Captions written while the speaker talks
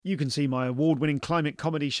You can see my award-winning climate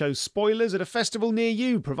comedy show Spoilers at a festival near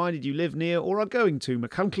you, provided you live near or are going to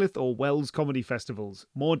Machynlleth or Wells comedy festivals.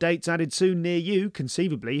 More dates added soon near you,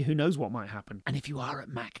 conceivably, who knows what might happen. And if you are at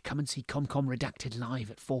Mac, come and see ComCom Redacted live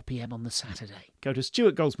at 4 p.m. on the Saturday. Go to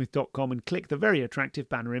stuartgoldsmith.com and click the very attractive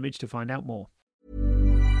banner image to find out more.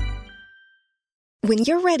 When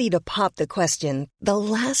you're ready to pop the question, the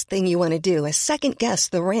last thing you want to do is second-guess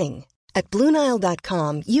the ring. At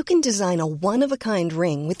BlueNile.com, you can design a one-of-a-kind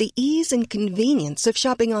ring with the ease and convenience of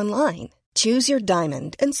shopping online. Choose your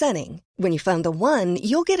diamond and setting. When you find the one,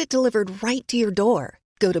 you'll get it delivered right to your door.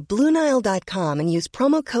 Go to BlueNile.com and use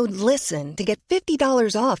promo code LISTEN to get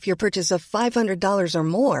 $50 off your purchase of $500 or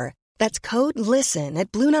more. That's code LISTEN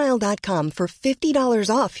at BlueNile.com for $50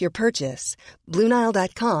 off your purchase.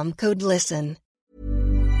 BlueNile.com, code LISTEN.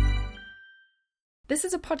 This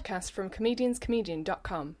is a podcast from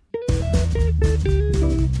comedianscomedian.com.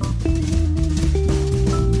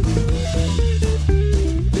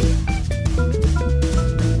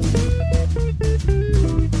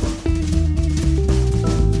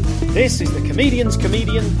 This is the Comedian's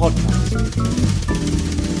Comedian podcast.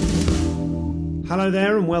 Hello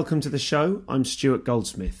there and welcome to the show. I'm Stuart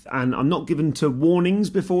Goldsmith and I'm not given to warnings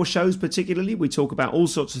before shows particularly. We talk about all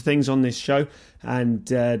sorts of things on this show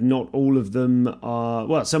and not all of them are,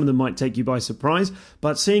 well, some of them might take you by surprise,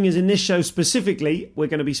 but seeing as in this show specifically, we're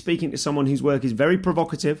going to be speaking to someone whose work is very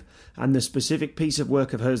provocative and the specific piece of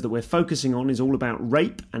work of hers that we're focusing on is all about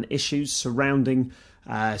rape and issues surrounding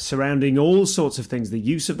all sorts of things. The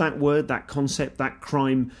use of that word, that concept, that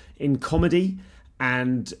crime in comedy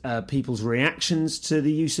and people's reactions to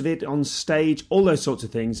the use of it on stage, all those sorts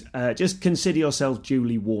of things. Just consider yourself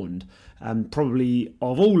duly warned. Probably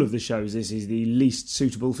of all of the shows, this is the least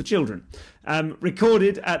suitable for children.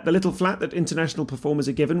 Recorded at the little flat that international performers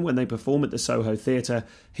are given when they perform at the Soho Theatre,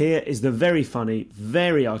 here is the very funny,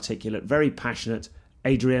 very articulate, very passionate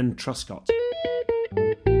Adrienne Truscott.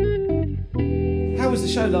 How was the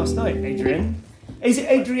show last night, Adrienne? Is it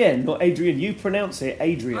Adrienne, not Adrienne? You pronounce it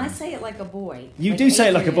Adrienne. I say it like a boy. You like do say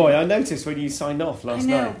Adrienne. it like a boy. I noticed when you signed off last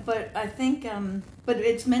night. I know, but I think, but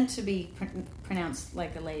it's meant to be pronounced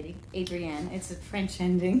like a lady. Adrienne. It's a French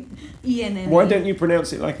ending. E-N-N-E. Why don't you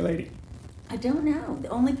pronounce it like a lady? I don't know. The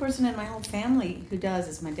only person in my whole family who does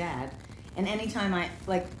is my dad. And anytime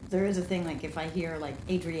there is a thing, like if I hear like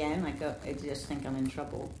Adrienne, I just think I'm in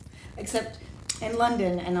trouble. Except in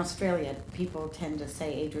London and Australia, people tend to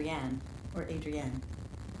say Adrienne. Or Adrienne.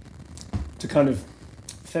 To kind of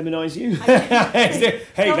feminise you?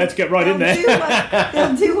 Hey, let's get right in there.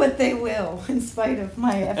 They'll do what they will, in spite of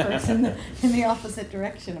my efforts in the opposite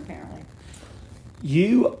direction, apparently.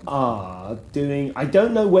 You are doing... I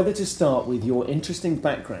don't know whether to start with your interesting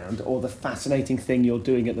background or the fascinating thing you're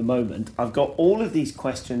doing at the moment. I've got all of these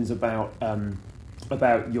questions about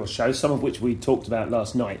your show, some of which we talked about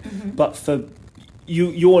last night. Mm-hmm. But for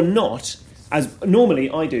you're not... As normally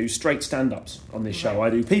I do straight stand-ups on this show. I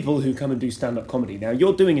do people who come and do stand-up comedy. Now,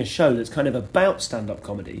 you're doing a show that's kind of about stand-up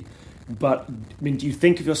comedy, but, I mean, do you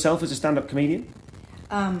think of yourself as a stand-up comedian?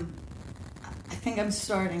 I think I'm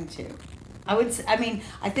starting to. I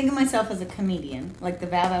think of myself as a comedian, like the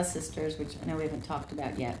Vava Sisters, which I know we haven't talked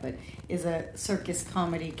about yet, but is a circus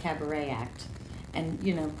comedy cabaret act. And,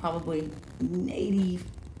 probably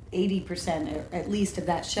 80% at least of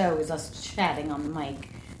that show is us chatting on the mic,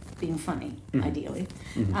 being funny, ideally.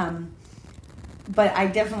 Mm-hmm. But I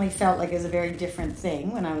definitely felt like it was a very different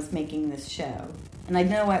thing when I was making this show. And I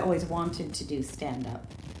know I always wanted to do stand-up.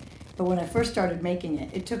 But when I first started making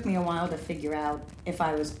it, it took me a while to figure out if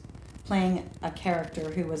I was playing a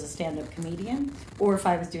character who was a stand-up comedian or if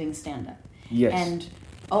I was doing stand-up. Yes. And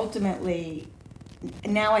ultimately,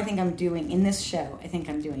 now I think I'm doing, in this show, I think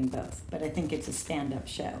I'm doing both. But I think it's a stand-up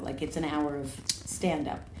show. Like, it's an hour of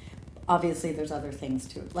stand-up. Obviously, there's other things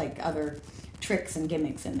to it, like other tricks and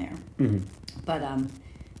gimmicks in there. Mm-hmm.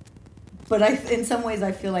 But in some ways,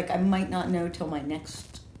 I feel like I might not know till my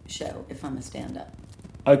next show if I'm a stand-up.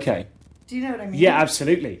 Okay. Do you know what I mean? Yeah,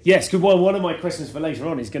 absolutely. Yes, because one of my questions for later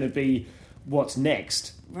on is going to be, what's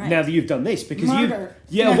next? Right. Now that you've done this, because Murder.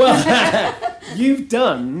 You've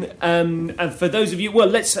done, and for those of you, well,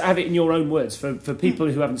 let's have it in your own words, for people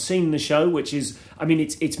who haven't seen the show, which is, I mean,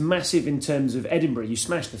 it's massive in terms of Edinburgh. You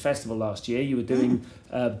smashed the festival last year. You were doing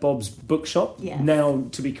Bob's Bookshop, yes. Now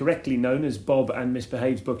to be correctly known as Bob and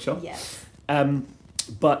Misbehaved's Bookshop. Yes.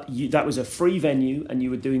 But that was a free venue, and you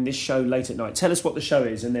were doing this show late at night. Tell us what the show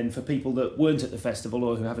is, and then for people that weren't at the festival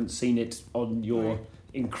or who haven't seen it on your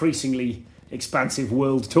increasingly expansive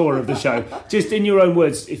world tour of the show, just in your own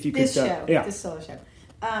words, if you could. This solo show.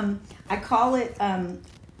 I call it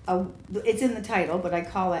it's in the title, but I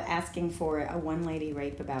call it Asking for It, a one lady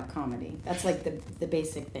rape about comedy. That's like the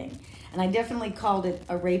basic thing. And I definitely called it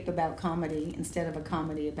a rape about comedy instead of a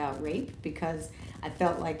comedy about rape, because I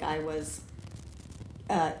felt like I was,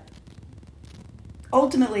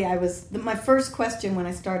 ultimately my first question when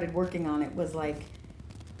I started working on it was like,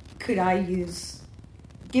 could I use,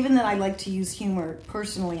 given that I like to use humor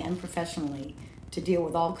personally and professionally to deal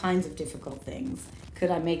with all kinds of difficult things,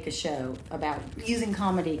 could I make a show about using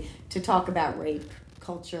comedy to talk about rape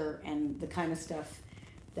culture and the kind of stuff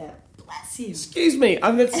that, bless you. Excuse me,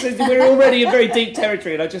 we're already in very deep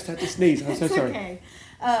territory and I just had to sneeze. I'm so sorry. Okay.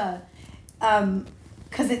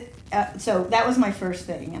 So that was my first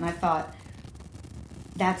thing, and I thought,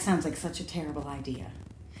 that sounds like such a terrible idea.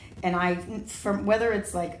 And from whether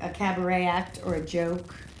it's like a cabaret act or a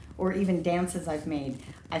joke or even dances I've made,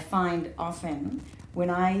 I find often when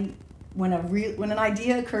an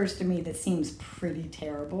idea occurs to me that seems pretty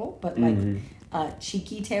terrible, but like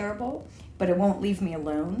cheeky terrible, but it won't leave me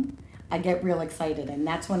alone, I get real excited, and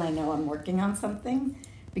that's when I know I'm working on something,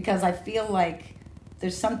 because I feel like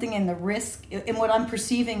there's something in the risk, and what I'm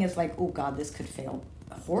perceiving is like, oh God, this could fail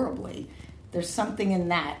horribly. There's something in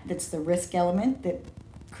that's the risk element that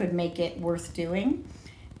could make it worth doing,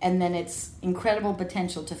 and then its incredible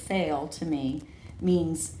potential to fail, to me,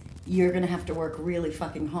 means you're going to have to work really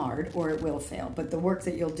fucking hard or it will fail. But the work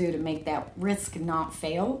that you'll do to make that risk not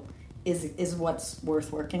fail is what's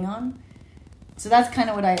worth working on. So that's kind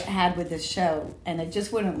of what I had with this show, and it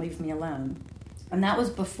just wouldn't leave me alone. And that was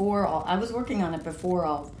I was working on it before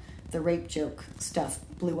all the rape joke stuff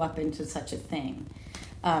blew up into such a thing.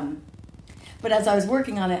 But as I was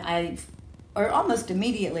working on it, almost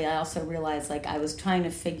immediately, I also realized like I was trying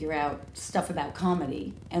to figure out stuff about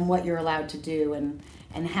comedy and what you're allowed to do and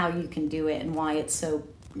how you can do it and why it's so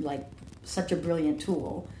like such a brilliant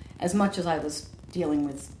tool, as much as I was dealing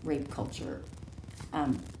with rape culture.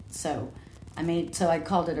 So I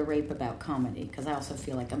called it a rape about comedy, because I also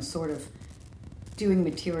feel like I'm sort of doing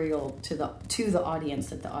material to the audience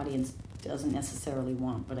that the audience doesn't necessarily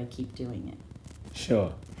want, but I keep doing it.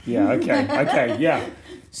 Sure. Yeah. Okay. Yeah.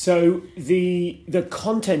 So the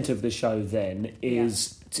content of the show then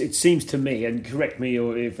is, it seems to me, and correct me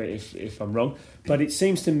or if I'm wrong, but it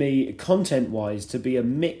seems to me content-wise to be a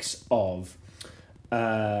mix of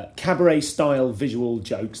cabaret-style visual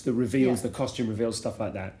jokes, the reveals, the costume reveals, stuff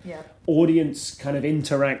like that. Yeah. Audience kind of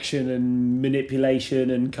interaction and manipulation,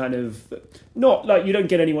 and kind of not like you don't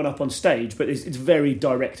get anyone up on stage, but it's very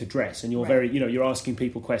direct address, and you're very, you're asking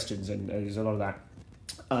people questions, and there's a lot of that.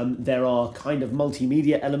 There are kind of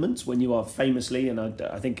multimedia elements when you are famously, and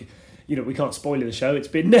I think, we can't spoil the show. It's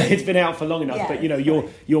been out for long enough, but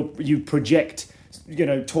you project,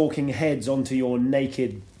 talking heads onto your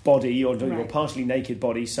naked body or your partially naked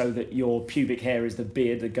body, so that your pubic hair is the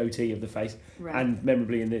beard, the goatee of the face, and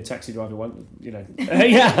memorably in the Taxi Driver one, I don't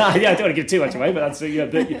want to give too much away, but that's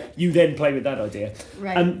but you then play with that idea,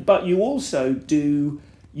 but you also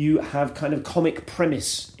you have kind of comic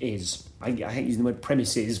premises. I hate using the word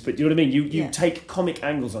premises, but you know what I mean? You take comic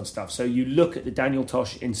angles on stuff. So you look at the Daniel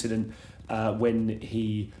Tosh incident when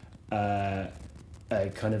he kind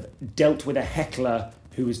of dealt with a heckler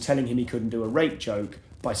who was telling him he couldn't do a rape joke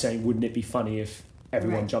by saying, wouldn't it be funny if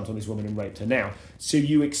everyone jumped on this woman and raped her now? So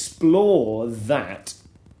you explore that.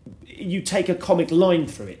 You take a comic line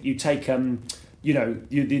through it. You take,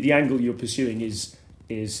 the angle you're pursuing is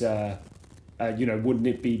wouldn't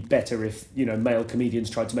it be better if, male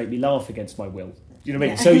comedians tried to make me laugh against my will? You know what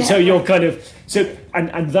I mean? So you're kind of...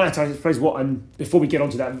 And that, I suppose, before we get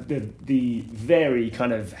onto that, the very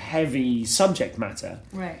kind of heavy subject matter,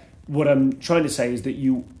 what I'm trying to say is that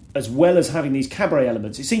you, as well as having these cabaret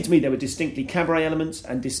elements, it seemed to me there were distinctly cabaret elements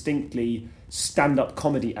and distinctly stand-up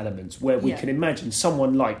comedy elements, where we can imagine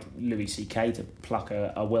someone like Louis C.K., to pluck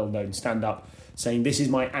a well-known stand-up, saying, this is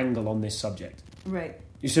my angle on this subject. Right.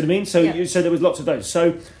 You see what I mean? So, so there was lots of those.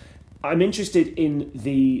 So I'm interested in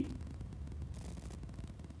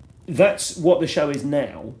that's what the show is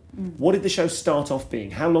now. What did the show start off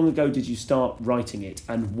being? How long ago did you start writing it?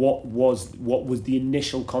 And what was the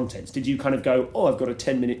initial contents? Did you kind of go, I've got a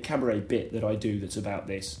 10-minute cabaret bit that I do that's about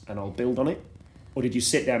this, and I'll build on it? Or did you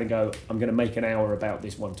sit down and go, I'm going to make an hour about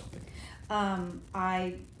this one topic?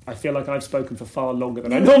 I feel like I've spoken for far longer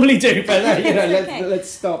than I normally do, but let's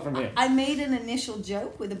start from here. I made an initial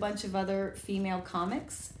joke with a bunch of other female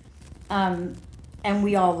comics, and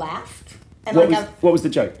we all laughed. And what was the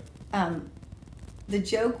joke? The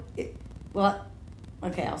joke, should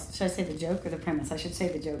I say the joke or the premise? I should say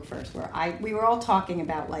the joke first. We were all talking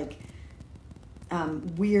about like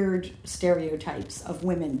weird stereotypes of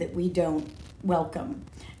women that we don't welcome.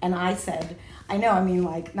 And I said, I know, I mean,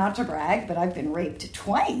 like, not to brag, but I've been raped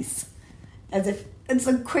twice. As if it's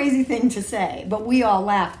a crazy thing to say. But we all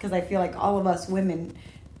laughed because I feel like all of us women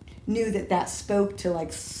knew that spoke to,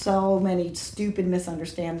 like, so many stupid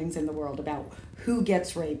misunderstandings in the world about who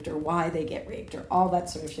gets raped or why they get raped or all that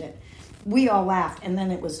sort of shit. We all laughed, and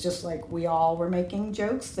then it was just like we all were making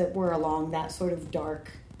jokes that were along that sort of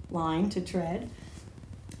dark line to tread.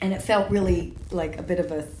 And it felt really like a bit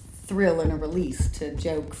of a thrill and a release to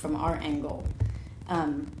joke from our angle.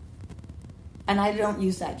 And I don't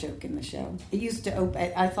use that joke in the show. It used to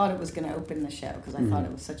open. I thought it was going to open the show because I thought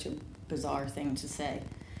it was such a bizarre thing to say.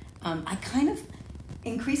 I kind of,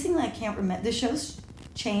 increasingly, I can't remember. The show's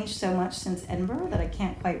changed so much since Edinburgh that I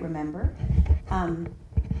can't quite remember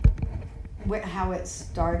how it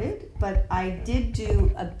started. But I did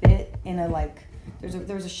do a bit in a, like,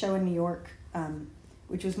 there was a show in New York,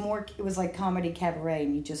 which was more, it was like comedy cabaret,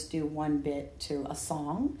 and you just do one bit to a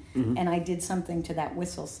song. And I did something to that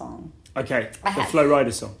whistle song. Okay, the Flo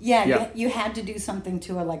Rida song. Yeah. You had to do something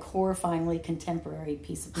to a, like, horrifyingly contemporary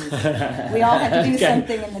piece of music. We all had to do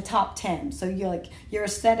something in the top 10. So your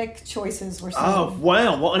aesthetic choices were so... Oh,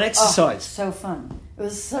 wow, what an exercise. So fun. It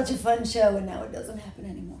was such a fun show, and now it doesn't happen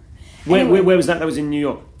anymore. Where was that? That was in New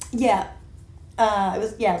York? Yeah.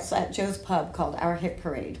 It was at Joe's Pub called Our Hit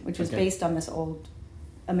Parade, which was based on this old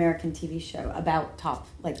American TV show about top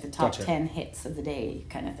 10 hits of the day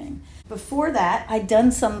kind of thing. Before that, I'd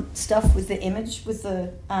done some stuff with the image, with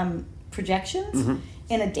the projections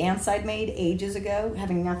in a dance I'd made ages ago,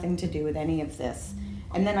 having nothing to do with any of this.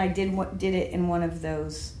 And then I did it in one of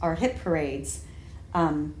those Our Hit Parades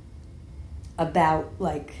about,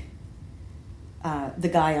 like, the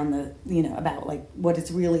guy on the, about, like, what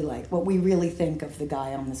it's really like, what we really think of the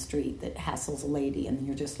guy on the street that hassles a lady, and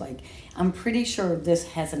you're just like, I'm pretty sure this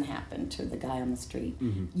hasn't happened to the guy on the street.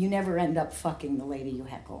 You never end up fucking the lady you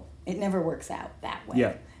heckle. It never works out that way.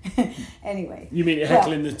 Yeah. Anyway. You mean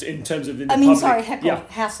heckle in terms of in the public? Heckle. Yeah.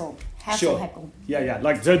 Hassle, sure. heckle. Yeah.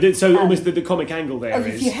 Like so almost the comic angle there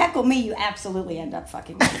is. If you heckle me, you absolutely end up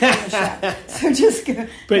fucking me in the show. So just go.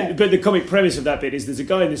 But the comic premise of that bit is there's a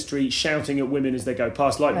guy in the street shouting at women as they go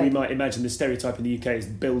past, like we might imagine the stereotype in the UK is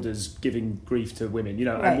builders giving grief to women,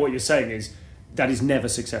 And what you're saying is that is never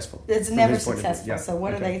successful. It's never successful. Yeah. So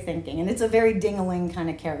what are they thinking? And it's a very ding-a-ling kind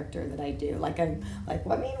of character that I do. What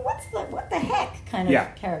the heck kind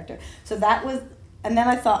of character. So that was, and then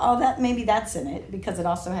I thought, maybe that's in it, because it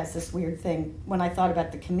also has this weird thing. When I thought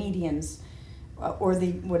about the comedians or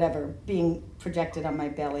the whatever being projected on my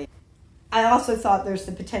belly, I also thought there's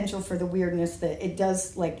the potential for the weirdness that it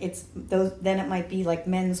does, like, it's those. Then it might be like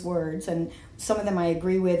men's words, and some of them I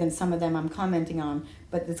agree with, and some of them I'm commenting on.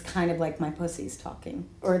 But it's kind of like my pussy's talking,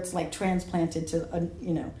 or it's like transplanted to,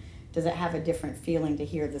 does it have a different feeling to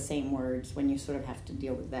hear the same words when you sort of have to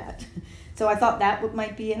deal with that? So I thought that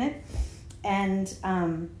might be in it, and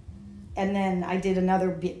then I did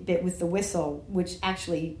another bit with the whistle, which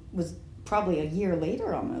actually was probably a year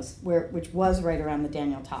later almost, which was right around the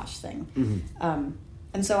Daniel Tosh thing.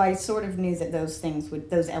 And so I sort of knew that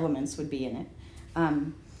those elements would be in it.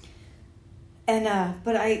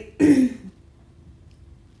 But I,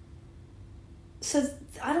 so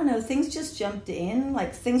I don't know, things just jumped in,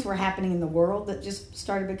 like things were happening in the world that just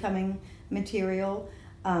started becoming material.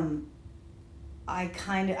 I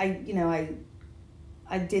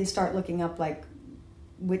did start looking up, like,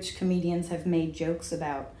 which comedians have made jokes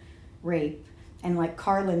about rape, and like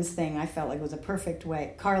Carlin's thing I felt like was a perfect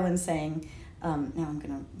way. Carlin saying, now I'm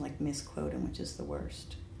gonna like misquote him, which is the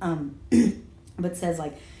worst, but says,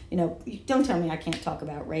 like, don't tell me I can't talk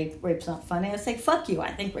about rape. Rape's not funny. I say, fuck you.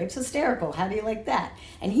 I think rape's hysterical. How do you like that?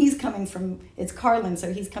 And he's coming from, it's Carlin,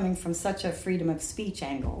 so he's coming from such a freedom of speech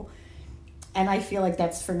angle. And I feel like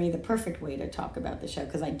that's, for me, the perfect way to talk about the show,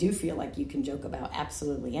 because I do feel like you can joke about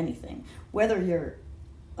absolutely anything. Whether you're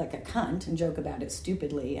like a cunt and joke about it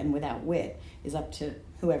stupidly and without wit is up to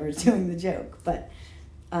whoever's doing the joke. But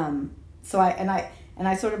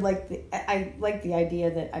I sort of like the idea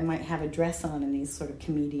that I might have a dress on and these sort of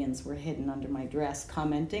comedians were hidden under my dress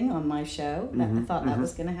commenting on my show. I thought that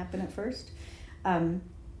was going to happen at first. But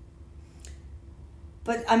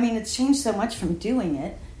I mean, it's changed so much from doing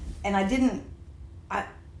it, and I've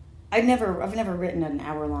never written an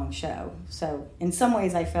hour-long show. So in some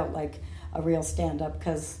ways I felt like a real stand-up,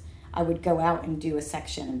 because I would go out and do a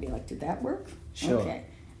section and be like, did that work? Sure. Okay.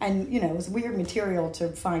 And, it was weird material to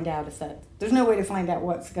find out there's no way to find out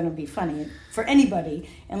what's going to be funny for anybody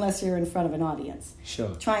unless you're in front of an audience.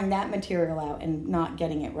 Sure. Trying that material out and not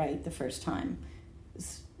getting it right the first time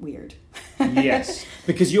is weird. Yes,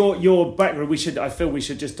 because your background. I feel we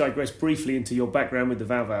should just digress briefly into your background with the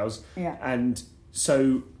Vows. Yeah. And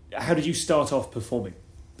so, how did you start off performing?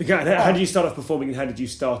 How did you start off performing, and how did you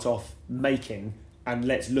start off making? And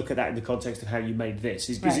let's look at that in the context of how you made this.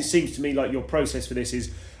 Because it seems to me like your process for this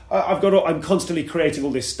is, I'm constantly creating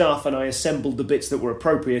all this stuff, and I assembled the bits that were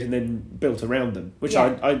appropriate and then built around them, which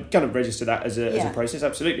I kind of register that as a process,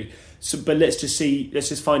 absolutely. So, but let's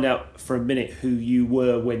just find out for a minute who you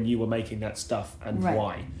were when you were making that stuff and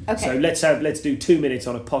why. Okay. So let's do 2 minutes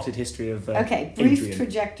on a potted history of brief Adrienne.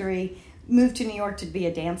 trajectory. Moved to New York to be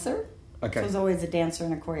a dancer. Okay. So I was always a dancer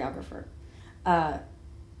and a choreographer.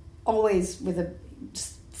 Always with a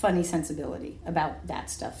funny sensibility about that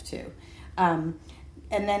stuff too. And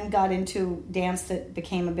then got into dance that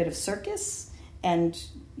became a bit of circus. And,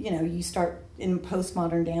 you start in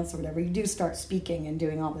postmodern dance or whatever, you do start speaking and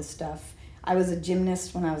doing all this stuff. I was a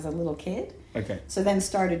gymnast when I was a little kid. Okay. So then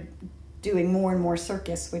started doing more and more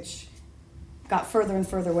circus, which got further and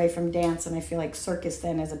further away from dance. And I feel like circus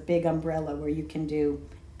then is a big umbrella where you can do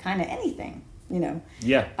kind of anything,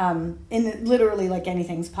 Yeah. And literally like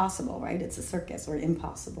anything's possible, right? It's a circus, or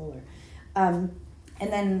impossible. And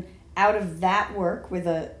then out of that work with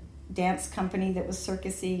a dance company that was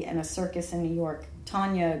circusy and a circus in New York,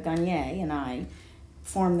 Tanya Gagne and I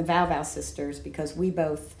formed the Vow Sisters because we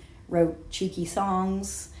both wrote cheeky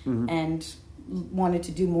songs and wanted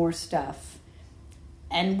to do more stuff.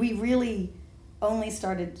 And we really only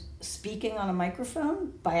started speaking on a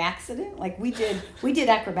microphone by accident. Like we did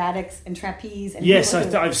acrobatics and trapeze. And yes,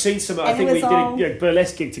 I've seen some. I think we did a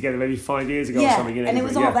burlesque gig together maybe 5 years ago or something. And it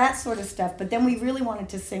was all that sort of stuff. But then we really wanted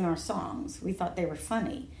to sing our songs. We thought they were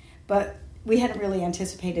funny, but we hadn't really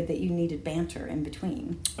anticipated that you needed banter in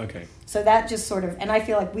between. Okay. So that just sort of, and I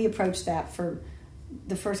feel like we approached that for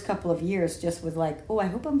the first couple of years just with like, oh, I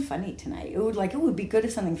hope I'm funny tonight. It would be good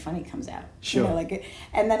if something funny comes out. Sure.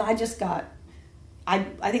 And then I just got.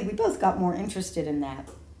 I think we both got more interested in that.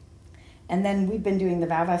 And then we've been doing the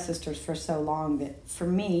Vow Sisters for so long that for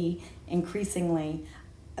me, increasingly,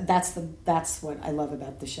 that's what I love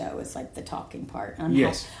about the show is like the talking part.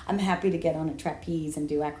 I'm happy to get on a trapeze and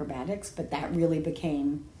do acrobatics, but that really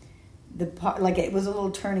became the part, like it was a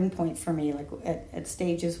little turning point for me, like at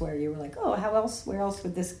stages where you were like, oh, where else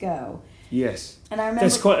would this go? Yes, and I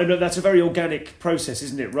remember that's a very organic process,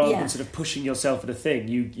 isn't it? Rather than sort of pushing yourself at a thing,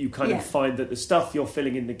 you kind of find that the stuff you're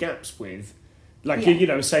filling in the gaps with, like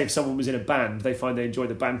say if someone was in a band, they find they enjoy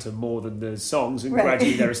the banter more than the songs, and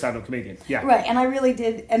gradually they're a stand-up comedian. Yeah, right. And I really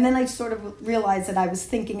did, and then I sort of realized that I was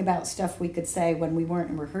thinking about stuff we could say when we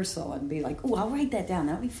weren't in rehearsal, and be like, oh, I'll write that down.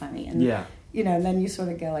 That'd be funny. And and then you sort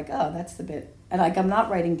of go like, oh, that's the bit, and like I'm not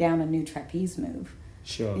writing down a new trapeze move.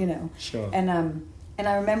 Sure. Sure. And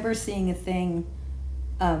I remember seeing a thing,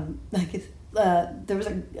 there was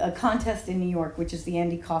a contest in New York, which is the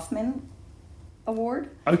Andy Kaufman Award.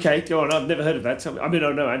 Okay, go on. I've never heard of that. I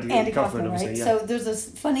know Andy Kaufman, obviously. Right? Yeah. So there's this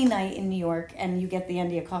funny night in New York, and you get the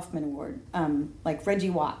Andy Kaufman Award. Like Reggie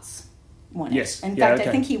Watts won it. Yes. In fact, I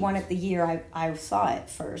think he won it the year I saw it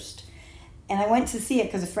first. And I went to see it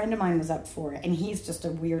because a friend of mine was up for it, and he's just a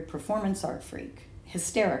weird performance art freak.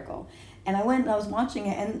 Hysterical. And I went and I was watching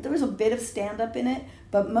it, and there was a bit of stand-up in it,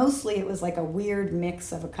 but mostly it was like a weird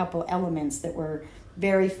mix of a couple elements that were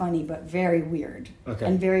very funny but very weird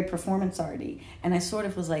and very performance arty. And I sort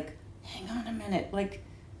of was like, hang on a minute, like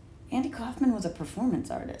Andy Kaufman was a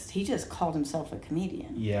performance artist. He just called himself a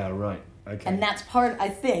comedian. Yeah, right. Okay. And that's part, I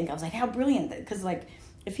think, I was like, how brilliant, because like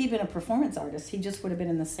if he'd been a performance artist, he just would have been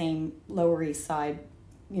in the same Lower East Side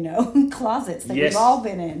closets that we've all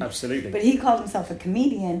been in. Absolutely. But he called himself a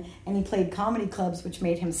comedian, and he played comedy clubs, which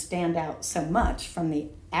made him stand out so much from the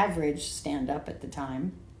average stand-up at the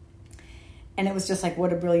time. And it was just like,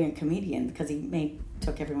 what a brilliant comedian, because he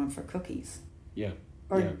took everyone for cookies. Yeah.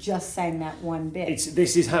 Or just sang that one bit.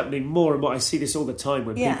 This is happening more and more. I see this all the time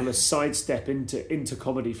when people are sidestep into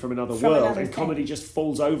comedy from another world, and comedy just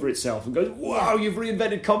falls over itself and goes, wow, you've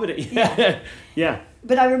reinvented comedy. Yeah. Yeah.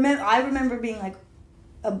 But I remember being like,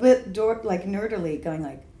 a bit nerdily going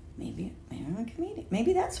like, maybe I'm a comedian.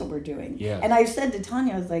 Maybe that's what we're doing. Yeah. And I said to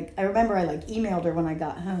Tanya, I was like, I remember I like emailed her when I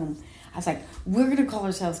got home. I was like, we're going to call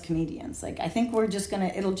ourselves comedians. Like, I think we're just going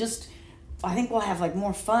to, I think we'll have like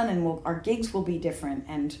more fun, and our gigs will be different.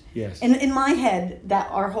 And in my head,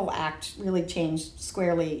 that our whole act really changed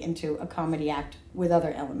squarely into a comedy act with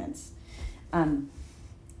other elements. And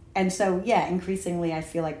so, increasingly I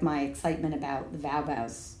feel like my excitement about the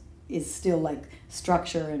Vows is still like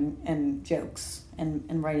structure and jokes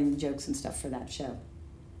and writing jokes and stuff for that show.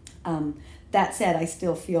 That said, I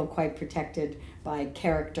still feel quite protected by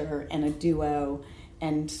character and a duo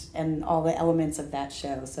and all the elements of that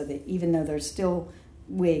show, so that even though there's still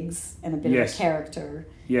wigs and a bit of a character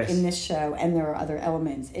in this show, and there are other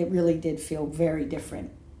elements, it really did feel very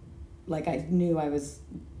different. Like I knew I was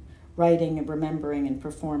writing and remembering and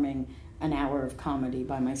performing an hour of comedy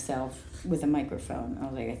by myself with a microphone. I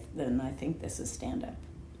was like, then I think this is stand-up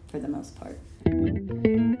for the most part.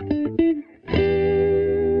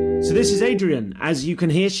 So this is Adrienne. As you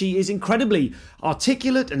can hear, she is incredibly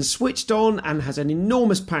articulate and switched on and has an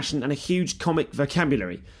enormous passion and a huge comic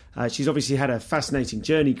vocabulary. She's obviously had a fascinating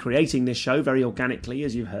journey creating this show, very organically,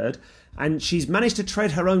 as you've heard, and she's managed to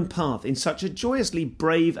tread her own path in such a joyously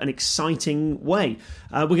brave and exciting way.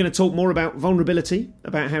 We're going to talk more about vulnerability,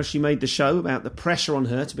 about how she made the show, about the pressure on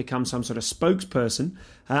her to become some sort of spokesperson.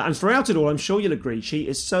 And throughout it all, I'm sure you'll agree, she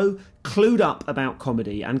is so clued up about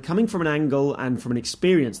comedy and coming from an angle and from an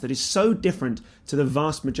experience that is so different to the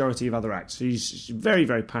vast majority of other acts. She's very,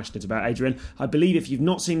 very passionate about Adrienne. I believe if you've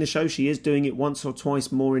not seen the show, she is doing it once or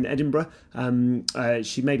twice more in Edinburgh.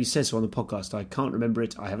 She maybe says so on the podcast. I can't remember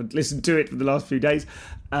it. I haven't listened to it for the last few days.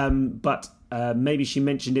 But maybe she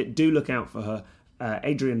mentioned it. Do look out for her.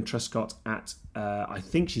 Adrienne Truscott at, I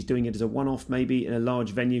think she's doing it as a one-off maybe in a large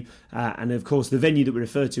venue. And of course, the venue that we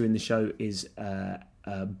refer to in the show is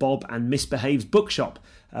Bob and Misbehave's Bookshop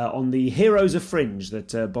on the Heroes of Fringe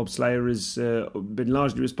that Bob Slayer has been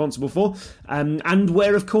largely responsible for. And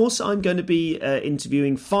where, of course, I'm going to be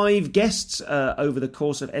interviewing 5 guests over the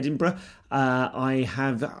course of Edinburgh. I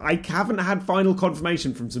haven't had final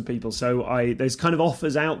confirmation from some people, so there's kind of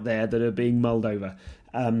offers out there that are being mulled over.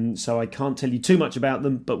 So I can't tell you too much about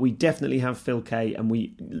them, but we definitely have Phil Kay and we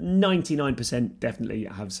 99% definitely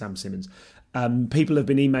have Sam Simmons. People have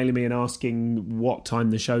been emailing me and asking what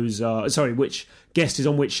time the shows are, which guest is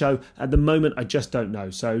on which show. At the moment, I just don't know.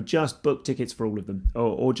 So just book tickets for all of them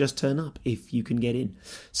or just turn up if you can get in.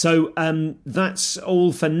 So that's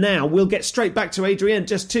all for now. We'll get straight back to Adrienne.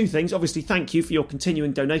 Just 2 things. Obviously, thank you for your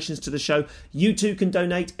continuing donations to the show. You too can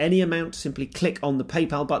donate any amount. Simply click on the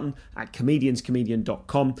PayPal button at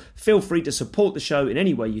comedianscomedian.com. Feel free to support the show in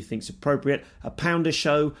any way you think's appropriate. £1 a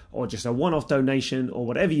show or just a one-off donation or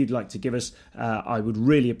whatever you'd like to give us. I would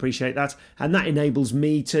really appreciate that. And that enables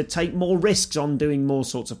me to take more risks on doing more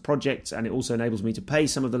sorts of projects, and it also enables me to pay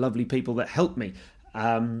some of the lovely people that help me.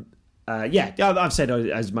 I've said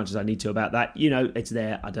as much as I need to about that. You know, it's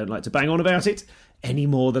there. I don't like to bang on about it any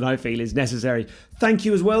more than I feel is necessary. Thank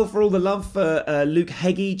you as well for all the love for Luke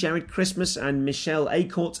Heggie, Jared Christmas and Michelle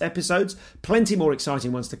Acort's episodes. Plenty more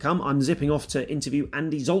exciting ones to come. I'm zipping off to interview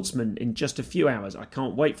Andy Zaltzman in just a few hours. I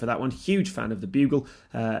can't wait for that one. Huge fan of The Bugle.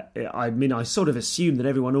 I sort of assume that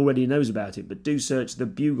everyone already knows about it, but do search The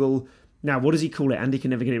Bugle. Now, what does he call it? Andy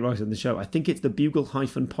can never get it right on the show. I think it's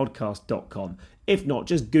thebugle-podcast.com. If not,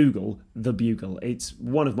 just Google The Bugle. It's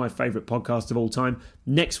one of my favourite podcasts of all time.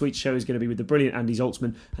 Next week's show is going to be with the brilliant Andy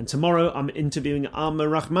Zaltzman. And tomorrow I'm interviewing Amar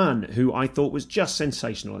Rahman, who I thought was just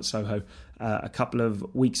sensational at Soho a couple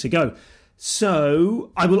of weeks ago.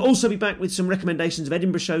 So I will also be back with some recommendations of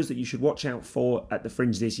Edinburgh shows that you should watch out for at the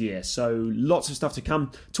Fringe this year. So lots of stuff to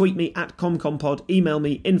come. Tweet me at ComCompod. Email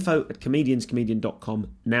me info@comedianscomedian.com.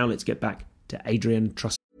 Now let's get back to Adrienne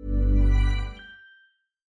Truscott.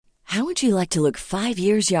 How would you like to look 5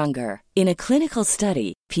 years younger? In a clinical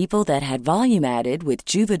study, people that had volume added with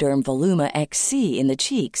Juvederm Voluma XC in the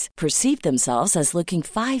cheeks perceived themselves as looking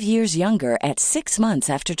 5 years younger at 6 months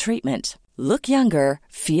after treatment. Look younger,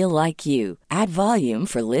 feel like you. Add volume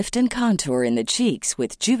for lift and contour in the cheeks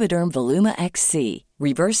with Juvederm Voluma XC.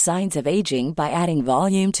 Reverse signs of aging by adding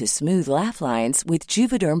volume to smooth laugh lines with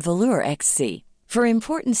Juvederm Volure XC. For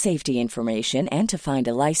important safety information and to find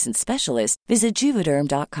a licensed specialist, visit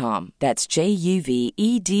Juvederm.com. That's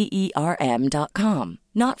JUVEDERM.com.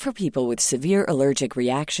 Not for people with severe allergic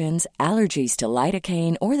reactions, allergies to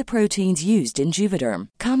lidocaine, or the proteins used in Juvederm.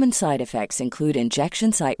 Common side effects include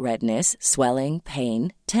injection site redness, swelling,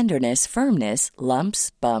 pain, tenderness, firmness,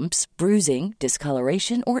 lumps, bumps, bruising,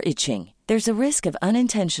 discoloration, or itching. There's a risk of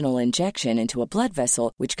unintentional injection into a blood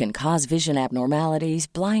vessel, which can cause vision abnormalities,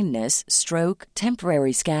 blindness, stroke,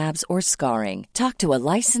 temporary scabs, or scarring. Talk to a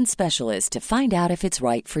licensed specialist to find out if it's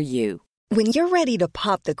right for you. When you're ready to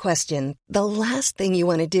pop the question, the last thing you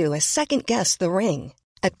want to do is second-guess the ring.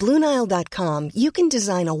 At BlueNile.com, you can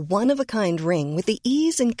design a one-of-a-kind ring with the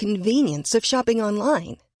ease and convenience of shopping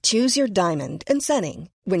online. Choose your diamond and setting.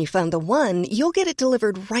 When you find the one, you'll get it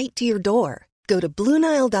delivered right to your door. Go to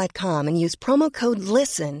BlueNile.com and use promo code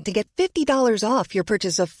LISTEN to get $50 off your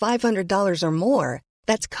purchase of $500 or more.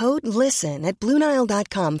 That's code LISTEN at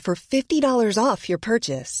BlueNile.com for $50 off your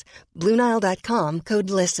purchase. BlueNile.com, code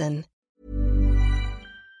LISTEN.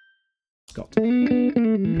 Scott.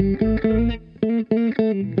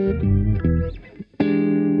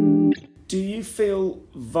 feel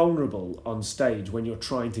vulnerable on stage when you're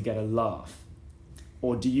trying to get a laugh?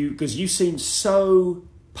 Or do you... Because you seemed so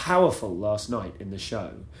powerful last night in the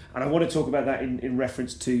show. And I want to talk about that in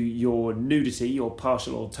reference to your nudity, your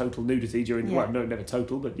partial or total nudity during... Yeah. Well, no, never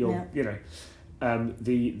total, but your, Yeah. you know,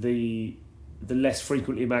 the less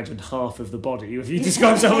frequently imagined half of the body, if you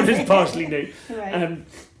describe someone as partially nude. Right.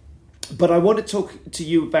 But I want to talk to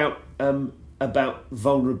you about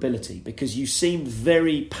vulnerability, because you seem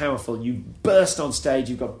very powerful. You burst on stage,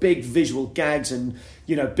 you've got big visual gags and,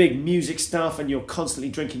 you know, big music stuff, and you're constantly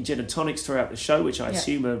drinking gin and tonics throughout the show, which I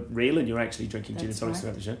assume are real, and you're actually drinking gin and tonics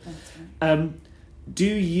throughout the show. That's right.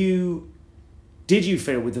 Did you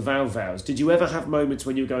feel with the vows, did you ever have moments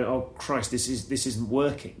when you were going, oh Christ, this isn't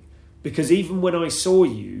working? Because even when I saw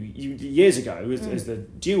you years ago as the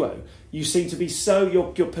duo, you seemed to be so,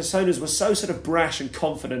 your personas were so sort of brash and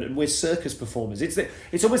confident, and we're circus performers.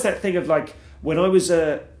 It's almost that thing of like, when I was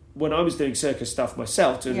doing circus stuff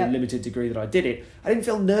myself, to the limited degree that I did it, I didn't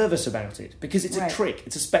feel nervous about it, because it's a trick,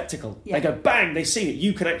 it's a spectacle. They go, bang, they see it,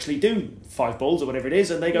 you can actually do 5 balls or whatever it is,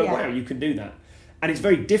 and they go, wow, you can do that. And it's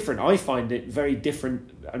very different. I find it very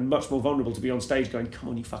different and much more vulnerable to be on stage going, come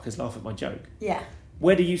on, you fuckers, laugh at my joke. Yeah.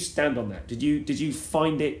 Where do you stand on that? Did you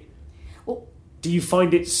find it... Well, do you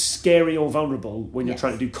find it scary or vulnerable when you're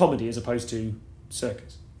trying to do comedy as opposed to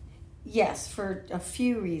circus? Yes, for a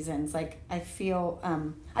few reasons. Like, I feel...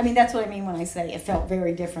 I mean, that's what I mean when I say it felt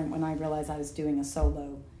very different when I realized I was doing a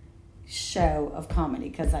solo show of comedy,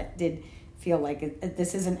 because I did feel like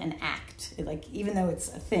this isn't an act. Like, even though it's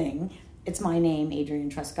a thing, it's my name, Adrienne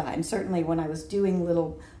Truscott. And certainly when I was doing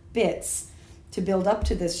little bits to build up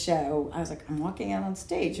to this show, I was like, I'm walking out on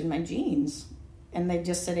stage in my jeans. And they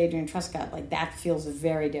just said Adrienne Truscott. Like, that feels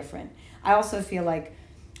very different. I also feel like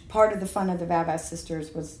part of the fun of the Vavas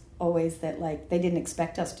Sisters was always that, like, they didn't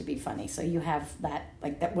expect us to be funny. So you have that,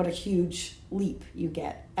 like, that, what a huge leap you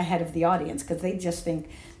get ahead of the audience, because they just think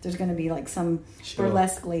there's going to be, like, some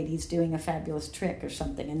burlesque ladies doing a fabulous trick or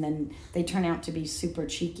something. And then they turn out to be super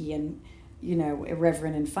cheeky and, you know,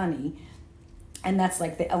 irreverent and funny. And that's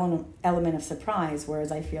like the element of surprise,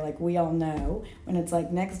 whereas I feel like we all know when it's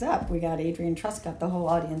like, next up, we got Adrienne Truscott, the whole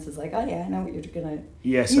audience is like, oh yeah, I know what you're going to...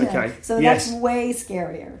 Yes, you know. okay. So that's way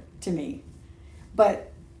scarier to me.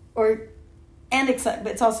 But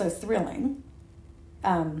it's also thrilling.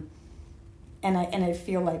 And I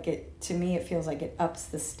feel like to me, it feels like it ups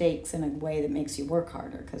the stakes in a way that makes you work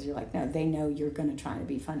harder, because you're like, no, they know you're going to try to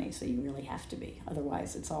be funny, so you really have to be.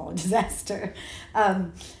 Otherwise, it's all a disaster.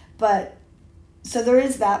 So there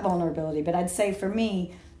is that vulnerability, but I'd say for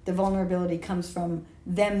me, the vulnerability comes from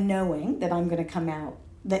them knowing that I'm going to come out,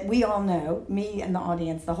 that we all know, me and the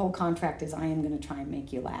audience, the whole contract is I am going to try and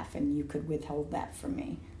make you laugh, and you could withhold that from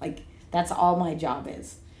me. Like, that's all my job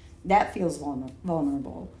is. That feels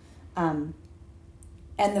vulnerable. And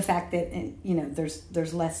the fact that, you know,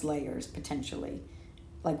 there's less layers potentially.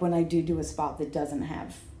 Like when I do a spot that doesn't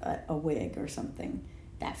have a wig or something,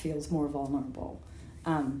 that feels more vulnerable.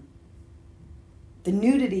 The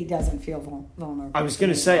nudity doesn't feel vulnerable. I was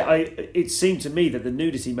going to say, it seemed to me that the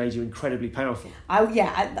nudity made you incredibly powerful.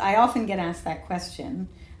 I often get asked that question.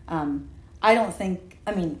 I don't think,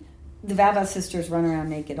 I mean, the Vava sisters run around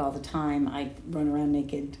naked all the time. I run around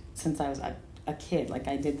naked since I was a kid. Like,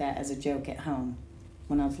 I did that as a joke at home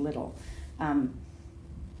when I was little.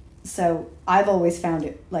 So I've always found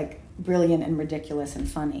it, like, brilliant and ridiculous and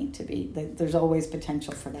funny to be. There's always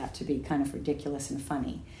potential for that to be kind of ridiculous and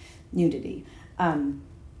funny, nudity. And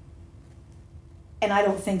I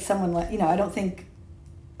don't think I don't think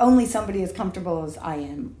only somebody as comfortable as I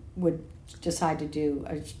am would decide to do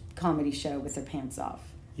a comedy show with their pants off.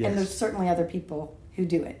 Yes. And there's certainly other people who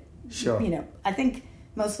do it. Sure. You know, I think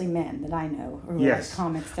mostly men that I know who are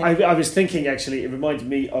comics. I was thinking, actually, it reminded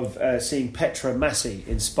me of seeing Petra Massey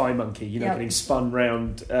in Spy Monkey, you know, getting spun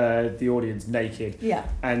round the audience naked. Yeah.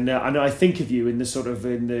 And I think of you in the sort of,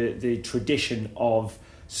 in the tradition of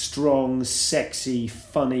strong, sexy,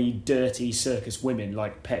 funny, dirty circus women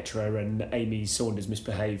like Petra and Amy Saunders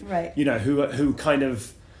Misbehave. Right. You know, who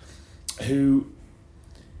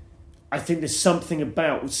I think there's something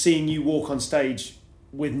about seeing you walk on stage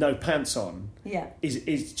with no pants on. Yeah.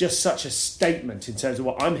 Is just such a statement in terms of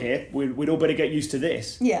what I'm here. We'd all better get used to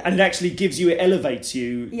this. Yeah. And it actually gives you, it elevates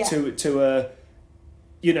you to a,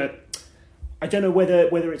 you know, I don't know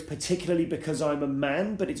whether it's particularly because I'm a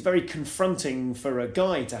man, but it's very confronting for a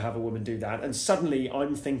guy to have a woman do that. And suddenly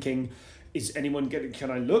I'm thinking,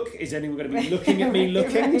 can I look? Is anyone going to be looking at me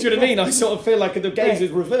looking? Right. Do you know what I mean? I sort of feel like the gaze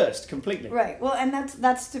is reversed completely. Right. Well, and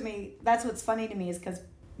that's to me, that's what's funny to me, is because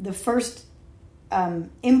the first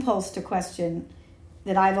impulse to question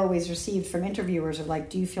that I've always received from interviewers are like,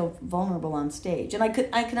 do you feel vulnerable on stage? And I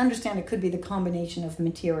can understand it could be the combination of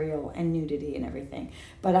material and nudity and everything.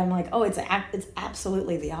 But I'm like, oh, it's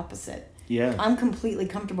absolutely the opposite. Yeah. I'm completely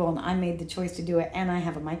comfortable and I made the choice to do it and I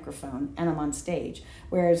have a microphone and I'm on stage.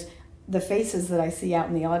 Whereas the faces that I see out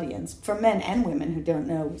in the audience, from men and women who don't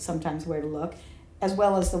know sometimes where to look, as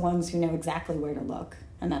well as the ones who know exactly where to look,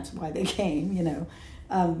 and that's why they came, and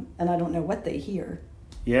I don't know what they hear.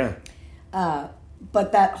 Yeah.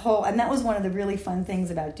 But that was one of the really fun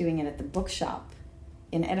things about doing it at the bookshop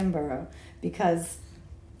in Edinburgh, because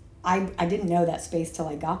I didn't know that space till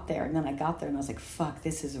I got there, and then I got there and I was like, fuck,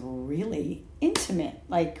 this is really intimate,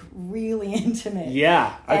 like really intimate.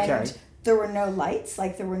 Yeah, okay. And there were no lights,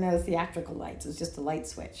 like there were no theatrical lights, it was just a light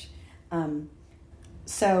switch.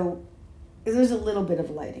 So there's a little bit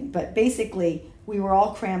of lighting, but basically we were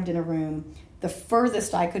all crammed in a room. The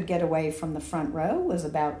furthest I could get away from the front row was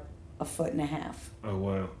about 1.5 feet. Oh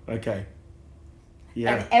wow. Okay.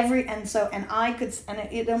 Yeah. And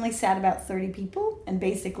it only sat about 30 people, and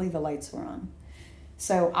basically the lights were on,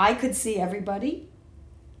 so I could see everybody.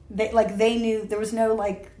 They knew there was no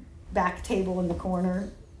like back table in the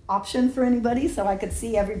corner option for anybody, so I could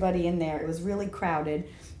see everybody in there. It was really crowded,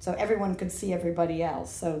 so everyone could see everybody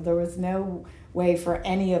else. So there was no way for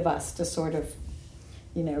any of us to sort of,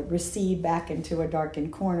 recede back into a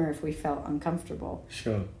darkened corner if we felt uncomfortable.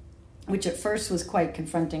 Sure. Which at first was quite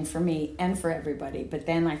confronting for me and for everybody, but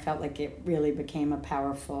then I felt like it really became a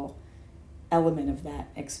powerful element of that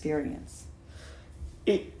experience.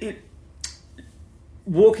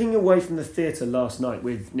 Walking away from the theatre last night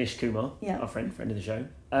with Nish Kumar, yeah, our friend of the show,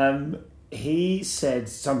 he said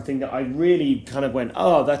something that I really kind of went,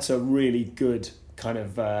 oh, that's a really good kind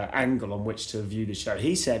of angle on which to view the show.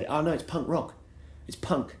 He said, oh no, it's punk rock. It's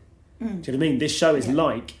punk. Do you know what I mean? This show is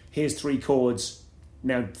like, here's 3 chords,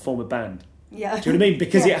 now form a band. Yeah. Do you know what I mean?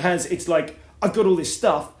 Because it's like, I've got all this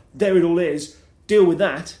stuff, there it all is, deal with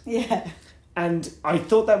that. Yeah. And I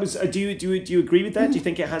thought that was, do you agree with that? Do you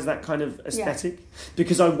think it has that kind of aesthetic? Yeah.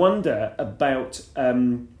 Because I wonder about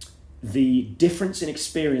the difference in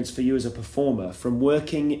experience for you as a performer from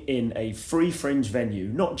working in a free fringe venue,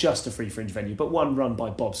 not just a free fringe venue, but one run by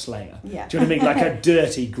Bob Slayer. Yeah. Do you know what I mean? Like a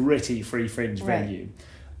dirty, gritty free fringe venue.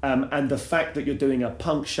 And the fact that you're doing a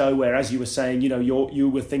punk show where, as you were saying, you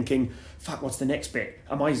were thinking, fuck, what's the next bit?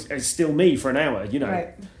 It's still me for an hour,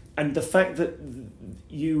 Right. And the fact that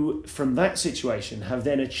you, from that situation, have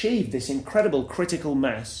then achieved this incredible critical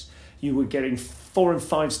mass. You were getting 4 and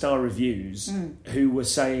 5 star reviews who were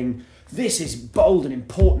saying, this is bold and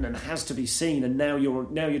important and has to be seen, and now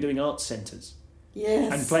you're doing art centres.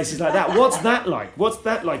 Yes. And places like that. What's that like? What's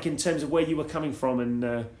that like in terms of where you were coming from?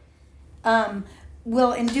 And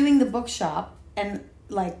well, in doing the bookshop, and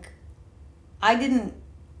like,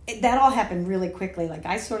 that all happened really quickly. Like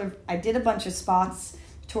I did a bunch of spots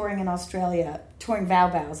touring in Australia, touring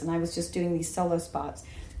Vows, and I was just doing these solo spots.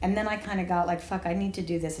 And then I kind of got like, fuck, I need to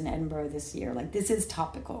do this in Edinburgh this year. Like, this is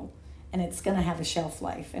topical, and it's going to have a shelf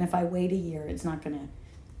life. And if I wait a year, it's not going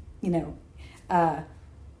to,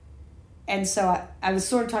 And so I was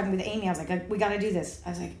sort of talking with Amy. I was like, we got to do this.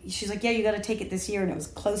 She's like, yeah, you got to take it this year. And it was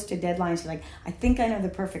close to deadline. She's like, I think I know the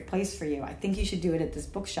perfect place for you. I think you should do it at this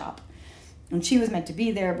bookshop. And she was meant to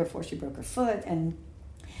be there before she broke her foot. And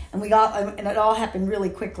it all happened really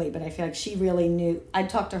quickly. But I feel like she really knew. I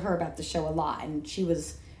talked to her about the show a lot. And she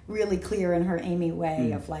was really clear in her Amy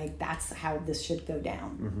way of like, that's how this should go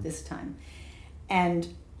down this time. And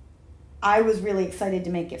I was really excited to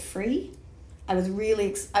make it free. I was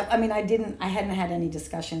really, I hadn't had any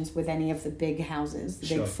discussions with any of the big houses,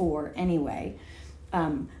 the big 4 anyway.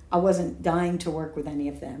 I wasn't dying to work with any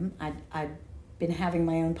of them. I'd been having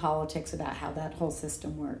my own politics about how that whole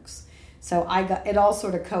system works. So it all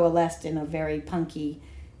sort of coalesced in a very punky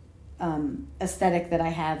aesthetic that I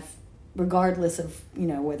have, regardless of,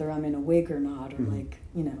 whether I'm in a wig or not, or like,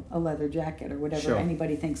 a leather jacket or whatever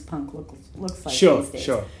anybody thinks punk looks like these days.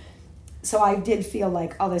 Sure. So I did feel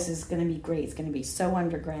like, oh, this is going to be great. It's going to be so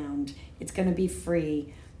underground. It's going to be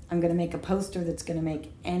free. I'm going to make a poster that's going to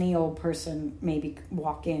make any old person maybe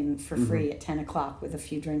walk in for free at 10 o'clock with a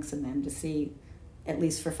few drinks in them to see, at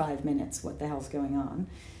least for 5 minutes, what the hell's going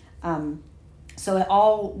on. So it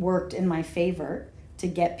all worked in my favor to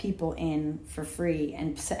get people in for free.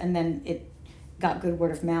 And then it got good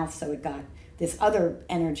word of mouth, so it got this other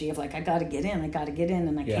energy of like, I got to get in, and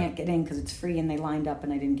I can't get in because it's free, and they lined up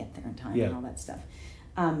and I didn't get there in time and all that stuff.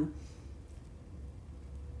 And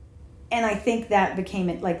I think that became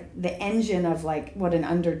it, like the engine of like what an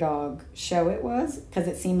underdog show it was, because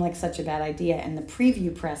it seemed like such a bad idea. And the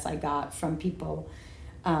preview press I got from people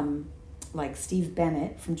like Steve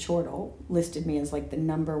Bennett from Chortle listed me as like the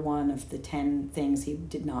number one of the 10 things he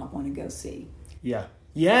did not want to go see. Yeah.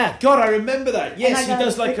 Yeah, God, I remember that. Yes, he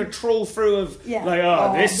does like a trawl through of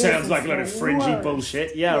this sounds like a lot of fringy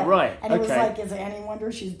bullshit. Yeah, right. And it was like, is it any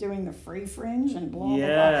wonder she's doing the free fringe and blah, blah, blah.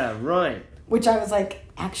 Yeah, right. Which I was like,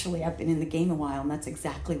 actually, I've been in the game a while, and that's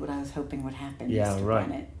exactly what I was hoping would happen. Yeah, Mr. right.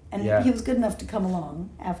 Bennett. And he was good enough to come along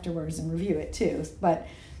afterwards and review it too. But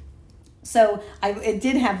so it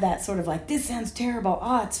did have that sort of like, this sounds terrible.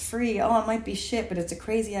 Oh, it's free. Oh, it might be shit, but it's a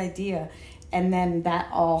crazy idea. And then that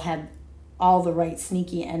all had all the right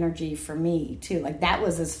sneaky energy for me too. Like that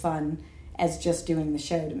was as fun as just doing the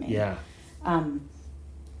show to me. Yeah. And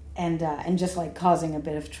just like causing a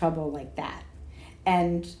bit of trouble like that.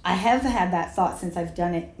 And I have had that thought since I've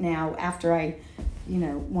done it now after I,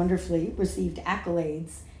 wonderfully received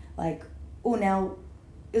accolades. Like, oh, now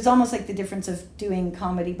it was almost like the difference of doing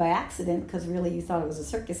comedy by accident because really you thought it was a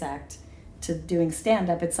circus act to doing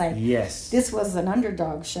stand-up. It's like, yes, this was an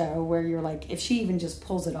underdog show where you're like, if she even just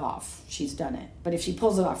pulls it off, she's done it. But if she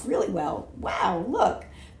pulls it off really well, wow, look.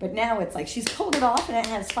 But now it's like she's pulled it off and it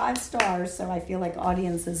has 5 stars, so I feel like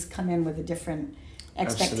audiences come in with a different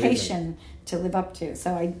expectation to live up to.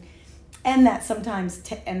 So and that sometimes,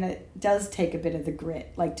 and it does take a bit of the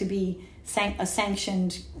grit, like to be a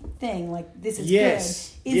sanctioned thing, like this is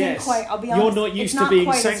good, isn't quite, I'll be honest, you're not used to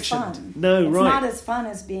being sanctioned. No, it's right. It's not as fun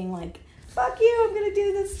as being like, fuck you, I'm going to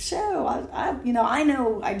do this show. I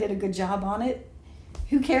know I did a good job on it.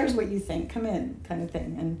 Who cares what you think? Come in, kind of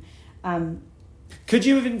thing. And could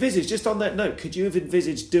you have envisaged, just on that note,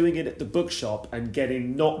 doing it at the bookshop and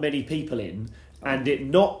getting not many people in and it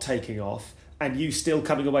not taking off and you still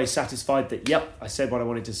coming away satisfied that, yep, I said what I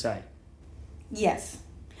wanted to say? Yes.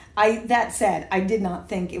 That said, I did not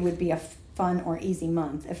think it would be a fun or easy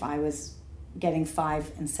month if I was getting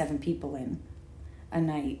 5 and 7 people in a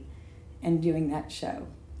night and doing that show.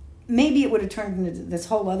 Maybe it would have turned into this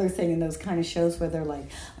whole other thing in those kind of shows where they're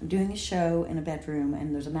like, I'm doing a show in a bedroom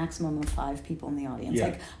and there's a maximum of 5 people in the audience. Yeah.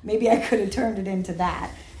 Like, maybe I could have turned it into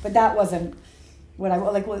that, but that wasn't what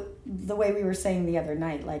the way we were saying the other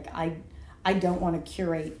night. Like, I don't want to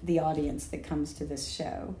curate the audience that comes to this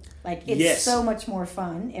show. Like, it's so much more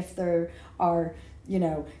fun if there are,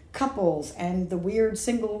 couples and the weird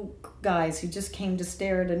single guys who just came to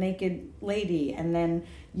stare at a naked lady, and then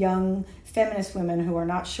young feminist women who are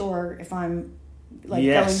not sure if I'm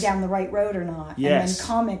going down the right road or not. Yes. And then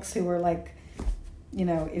comics who are like,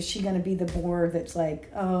 is she going to be the bore that's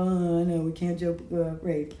like, oh, no, we can't joke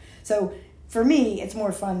rape. So for me, it's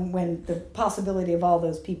more fun when the possibility of all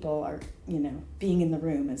those people are, being in the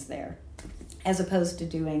room is there, as opposed to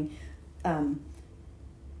doing,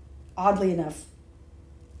 oddly enough,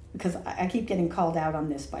 because I keep getting called out on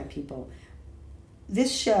this by people,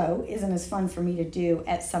 this show isn't as fun for me to do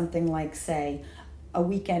at something like, say, a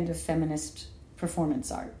weekend of feminist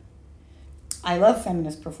performance art. I love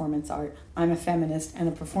feminist performance art. I'm a feminist and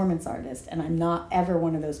a performance artist, and I'm not ever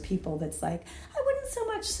one of those people that's like, I wouldn't so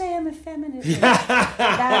much say I'm a feminist.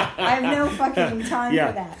 I have no fucking time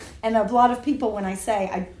for that. And a lot of people, when I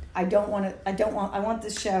say I want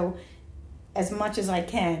this show as much as I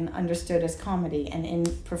can understood as comedy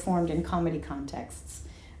and performed in comedy contexts,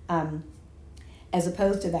 as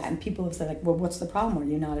opposed to that. And people have said, like, well, what's the problem? Are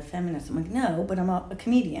you not a feminist? I'm like, no, but I'm a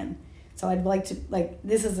comedian. So I'd like to,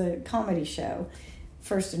 this is a comedy show,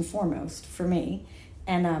 first and foremost, for me.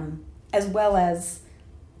 And as well as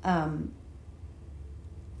a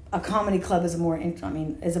comedy club is a more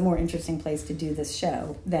interesting place to do this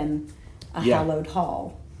show than a hallowed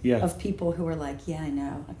hall of people who are like, yeah, I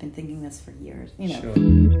know, I've been thinking this for years. Sure.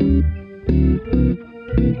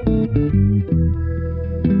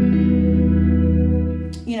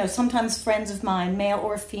 Sometimes friends of mine, male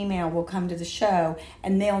or female, will come to the show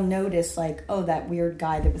and they'll notice, like, oh, that weird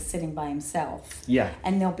guy that was sitting by himself. Yeah.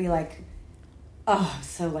 And they'll be like, oh,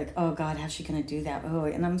 so like, oh God, how's she going to do that? Oh,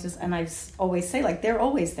 and I always say, like, they're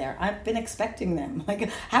always there. I've been expecting them. Like,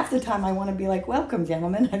 half the time I want to be like, welcome,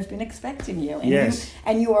 gentlemen. I've been expecting you.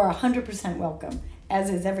 And you are 100% welcome, as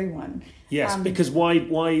is everyone. Yes, because why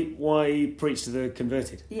preach to the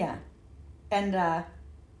converted? Yeah. And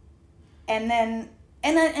then...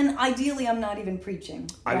 And ideally, I'm not even preaching.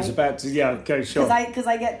 Right? I was about to, go, sure. Because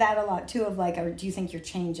I get that a lot, too, of like, do you think you're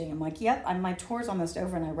changing? I'm like, yep, my tour's almost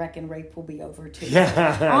over, and I reckon rape will be over, too.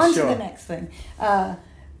 Yeah, On to the next thing.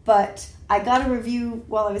 But I got a review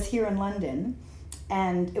while I was here in London,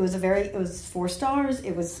 and it was 4 stars.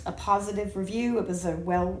 It was a positive review. It was it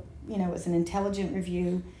was an intelligent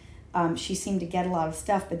review. She seemed to get a lot of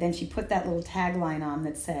stuff, but then she put that little tagline on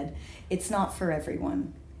that said, it's not for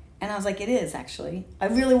everyone. And I was like, it is, actually. I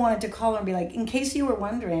really wanted to call her and be like, in case you were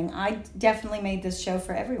wondering, I definitely made this show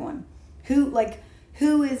for everyone. Who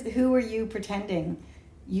are you pretending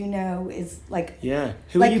is like... Yeah.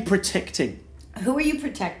 Who are you protecting? Who are you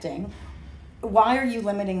protecting? Why are you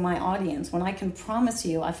limiting my audience when I can promise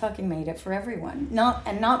you I fucking made it for everyone?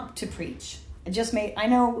 Not to preach. I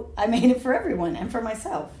know I made it for everyone and for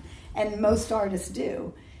myself. And most artists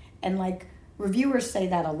do. And like reviewers say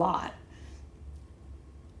that a lot.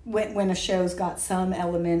 When a show's got some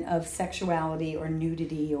element of sexuality or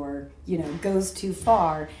nudity or, goes too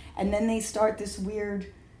far, and then they start this weird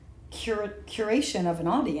curation of an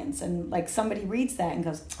audience, and like somebody reads that and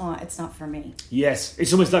goes, oh, it's not for me. Yes,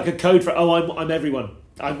 it's almost like a code for, I'm everyone.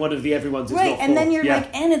 I'm one of the everyone's. Right, and then you're like,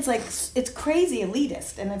 and it's like, it's crazy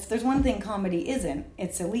elitist. And if there's one thing comedy isn't,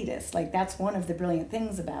 it's elitist. Like that's one of the brilliant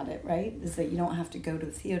things about it, right? Is that you don't have to go to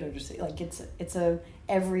the theater to see. Like it's a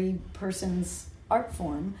every person's art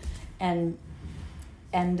form, and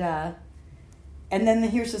then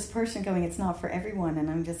here's this person going, it's not for everyone, and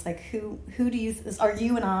I'm just like, who do you are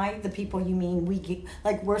you and I the people you mean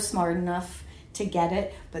we're smart enough to get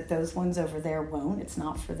it, but those ones over there won't? It's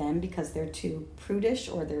not for them because they're too prudish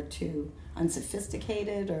or they're too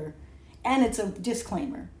unsophisticated, and it's a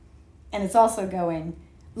disclaimer, and it's also going,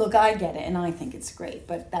 look, I get it and I think it's great,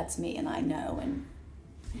 but that's me and I know, and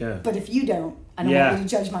but if you don't, I don't want you to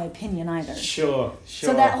judge my opinion either. Sure.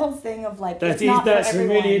 So that whole thing of like, that's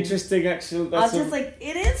everyone, really interesting, actually. I was just like,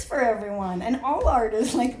 it is for everyone. And all art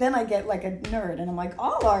is like, then I get like a nerd and I'm like,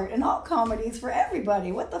 all art and all comedy is for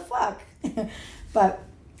everybody. What the fuck? But,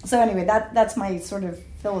 so anyway, that's my sort of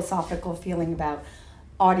philosophical feeling about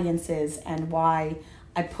audiences and why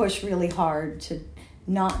I push really hard to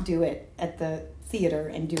not do it at the theater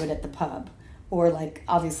and do it at the pub. Or like,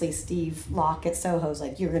 obviously, Steve Locke at Soho's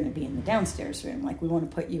like, you're going to be in the downstairs room. Like, we want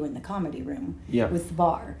to put you in the comedy room with the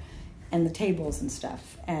bar and the tables and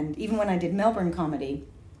stuff. And even when I did Melbourne comedy,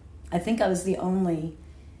 I think I was the only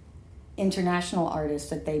international artist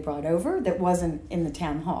that they brought over that wasn't in the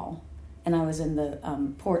town hall. And I was in the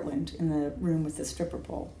Portland, in the room with the stripper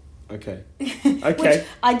pole. Okay. Which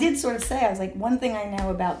I did sort of say, I was like, one thing I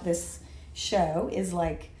know about this show is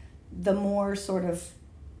like, the more sort of...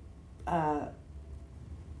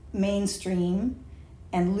 mainstream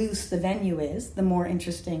and loose the venue is, the more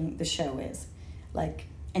interesting the show is. Like,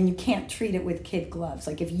 and you can't treat it with kid gloves.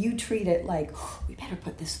 Like, if you treat it like, oh, we better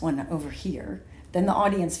put this one over here, then the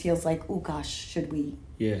audience feels like, oh gosh, should we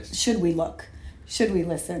look? Should we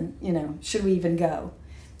listen? Should we even go?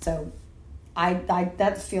 So I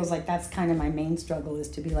that feels like that's kind of my main struggle, is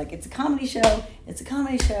to be like, it's a comedy show,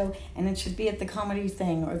 and it should be at the comedy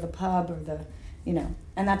thing or the pub or the,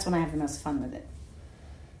 and that's when I have the most fun with it.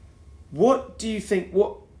 What do you think?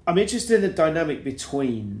 I'm interested in the dynamic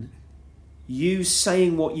between you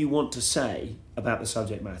saying what you want to say about the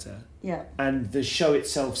subject matter and the show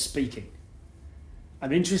itself speaking.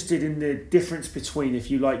 I'm interested in the difference between,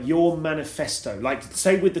 if you like, your manifesto, like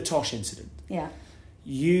say with the Tosh incident. Yeah.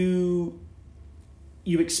 You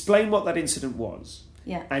explain what that incident was.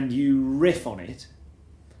 Yeah. And you riff on it.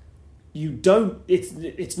 You don't.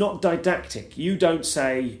 It's not didactic. You don't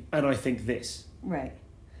say, and I think this. Right.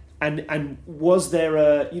 And were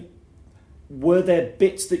there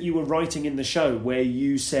bits that you were writing in the show where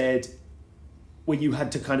you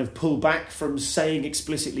had to kind of pull back from saying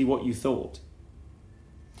explicitly what you thought?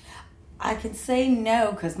 I can say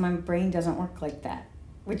no, because my brain doesn't work like that,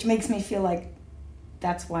 which makes me feel like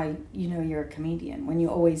that's why you're a comedian, when you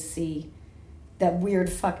always see that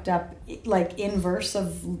weird fucked up like inverse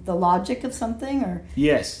of the logic of something, or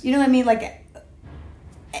yes, you know what I mean? Like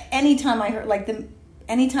anytime I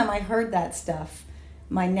heard that stuff,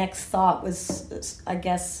 my next thought was, I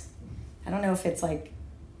guess, I don't know if it's like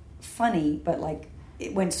funny, but like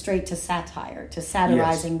it went straight to satire, to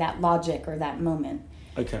satirizing that logic or that moment.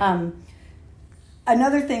 Okay.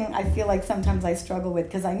 Another thing I feel like sometimes I struggle with,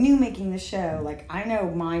 because I knew making the show, like I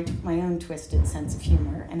know my own twisted sense of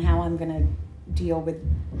humor and how I'm going to deal with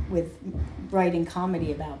writing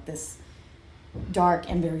comedy about this dark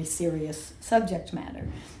and very serious subject matter.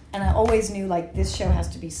 And I always knew, like, this show has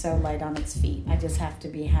to be so light on its feet. I just have to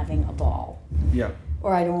be having a ball. Yeah.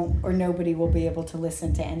 Or nobody will be able to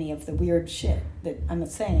listen to any of the weird shit that I'm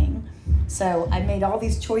saying. So I made all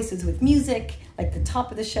these choices with music, like the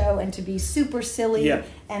top of the show, and to be super silly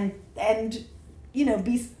and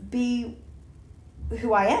be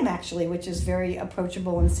who I am actually, which is very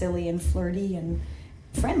approachable and silly and flirty and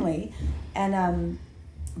friendly. And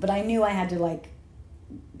but I knew I had to,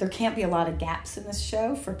 there can't be a lot of gaps in this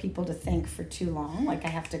show for people to think for too long. Like, I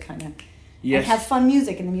have to kind of have fun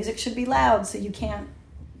music, and the music should be loud, so you can't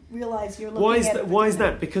realize you're looking at... Why is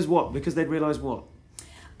that? Because what? Because they'd realise what?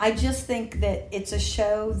 I just think that it's a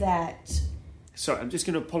show that... Sorry, I'm just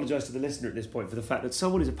going to apologise to the listener at this point for the fact that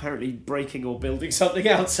someone is apparently breaking or building something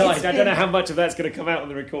outside. I don't know how much of that's going to come out on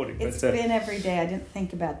the recording. It's been every day. I didn't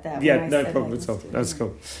think about that. Yeah, no problem at all. That's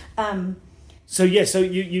cool. So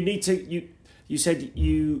you need to... You said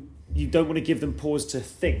you don't want to give them pause to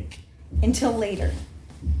think. Until later.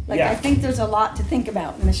 I think there's a lot to think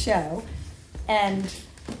about in the show. And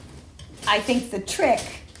I think the trick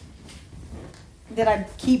that I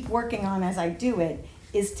keep working on as I do it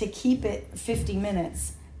is to keep it 50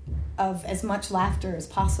 minutes of as much laughter as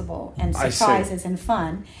possible and surprises and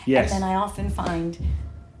fun. Yes. And then I often find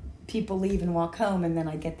people leave and walk home, and then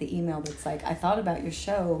I get the email that's like, I thought about your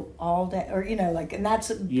show all day, or, and that's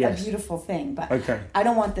a beautiful thing. But I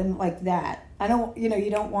don't want them like that. I don't, you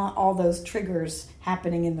don't want all those triggers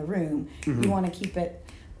happening in the room. Mm-hmm. You want to keep it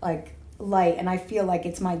like light, and I feel like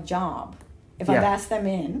it's my job. If I've asked them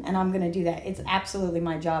in, and I'm going to do that, it's absolutely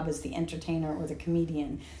my job as the entertainer or the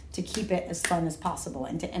comedian to keep it as fun as possible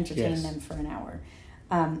and to entertain them for an hour,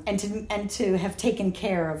 and to have taken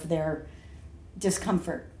care of their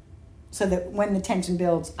discomfort, so that when the tension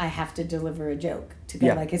builds, I have to deliver a joke to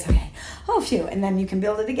go like, it's okay, oh phew, and then you can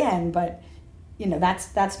build it again. But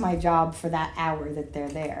that's my job for that hour that they're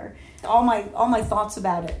there. All my thoughts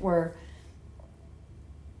about it were.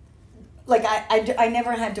 Like, I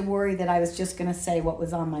never had to worry that I was just going to say what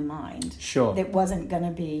was on my mind. Sure. That wasn't going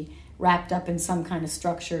to be wrapped up in some kind of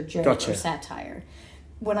structured joke or satire.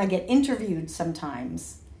 When I get interviewed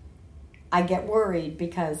sometimes, I get worried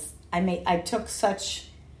because I took such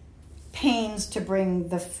pains to bring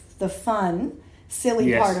the fun,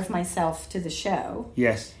 silly part of myself to the show.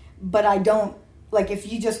 Yes. But I don't... Like,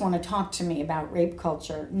 if you just want to talk to me about rape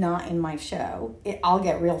culture, not in my show, I'll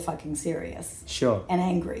get real fucking serious. Sure. And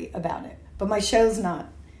angry about it. But my show's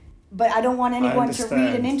not. But I don't want anyone to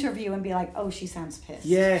read an interview and be like, oh, she sounds pissed.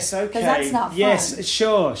 Yes, okay. Because that's not fun. Yes,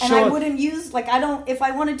 sure. And I wouldn't use, if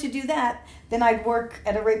I wanted to do that, then I'd work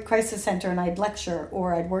at a rape crisis center and I'd lecture,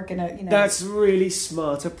 or I'd work in a, That's a really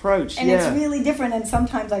smart approach, and it's really different, and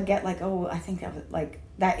sometimes I get like, oh, I think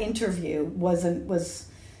that interview was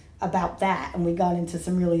about that, and we got into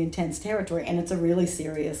some really intense territory, and it's a really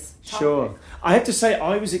serious topic. Sure. I have to say,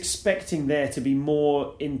 I was expecting there to be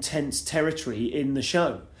more intense territory in the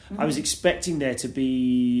show. Mm-hmm. I was expecting there to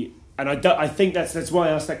be, and I think that's why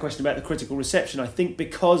I asked that question about the critical reception. I think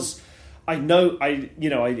because I knew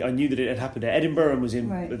that it had happened at Edinburgh and was in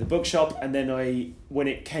the bookshop, and then when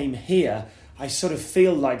it came here, I sort of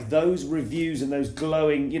feel like those reviews and those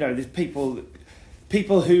glowing, there's people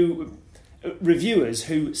who... reviewers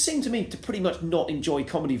who seem to me to pretty much not enjoy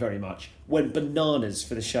comedy very much went bananas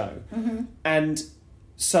for the show. Mm-hmm. And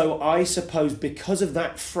so I suppose because of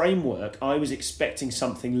that framework, I was expecting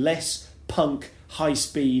something less punk, high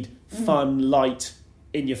speed, fun, light,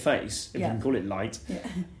 in your face, if you can call it light. Yeah.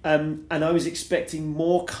 And I was expecting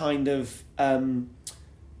more kind of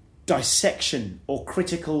dissection or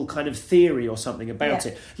critical kind of theory or something about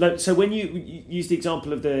it. So when you use the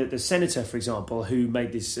example of the senator, for example, who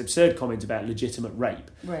made this absurd comment about legitimate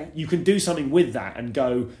rape, you can do something with that and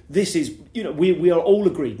go, this is, we are all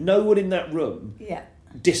agreed. No one in that room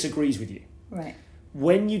disagrees with you. Right.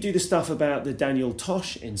 When you do the stuff about the Daniel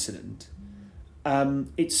Tosh incident,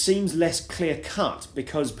 it seems less clear-cut,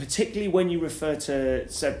 because particularly when you refer to,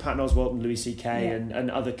 say, Patton Oswalt and Louis C.K.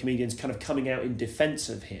 and other comedians kind of coming out in defence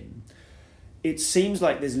of him, it seems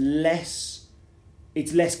like it's less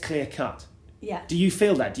clear-cut. Yeah. Do you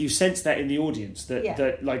feel that? Do you sense that in the audience?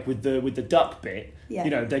 That like with the duck bit,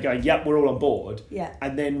 they're going, yep, we're all on board. Yeah.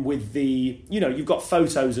 And then with the, you've got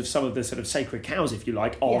photos of some of the sort of sacred cows, if you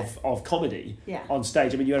like, of comedy on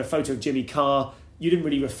stage. I mean, you had a photo of Jimmy Carr. You didn't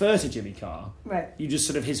really refer to Jimmy Carr. Right. You just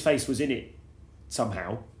sort of, his face was in it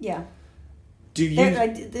somehow. Yeah. Do you...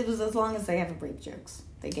 It was as long as they have rape jokes,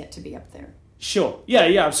 they get to be up there. Sure. Yeah,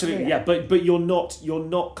 absolutely. Yeah. But you're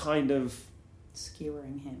not kind of...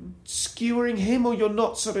 Skewering him, or you're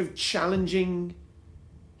not sort of challenging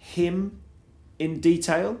him in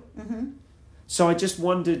detail. Mm-hmm. So I just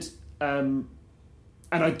wondered...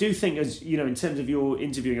 and I do think, as in terms of your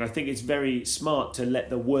interviewing, I think it's very smart to let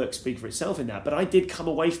the work speak for itself in that. But I did come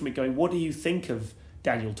away from it going, what do you think of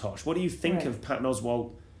Daniel Tosh? What do you think of Patton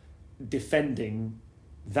Oswalt defending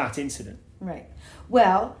that incident? Right.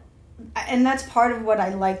 Well, and that's part of what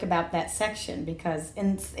I like about that section, because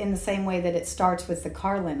in the same way that it starts with the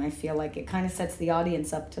Carlin, I feel like it kind of sets the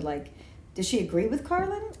audience up to like, does she agree with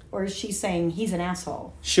Carlin? Or is she saying he's an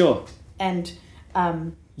asshole? Sure. And...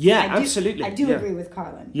 absolutely. I do agree with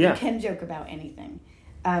Carlin. Yeah. You can joke about anything.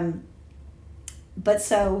 But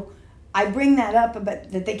so I bring that up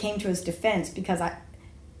about that they came to his defense because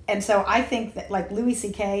I think that like Louis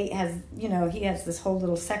C.K. has, he has this whole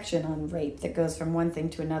little section on rape that goes from one thing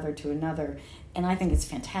to another, and I think it's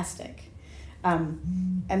fantastic. And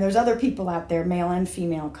there's other people out there, male and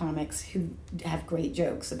female comics, who have great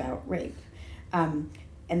jokes about rape. And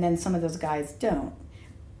then some of those guys don't.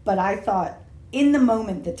 But I thought, in the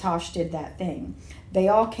moment that Tosh did that thing, they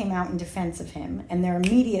all came out in defense of him, and their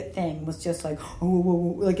immediate thing was just like,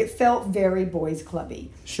 oh, like it felt very boys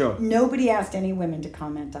clubby. Sure. Nobody asked any women to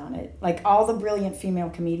comment on it. Like all the brilliant female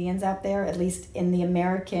comedians out there, at least in the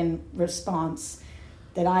American response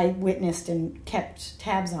that I witnessed and kept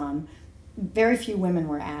tabs on, very few women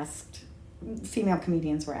were asked, female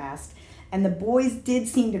comedians were asked, and the boys did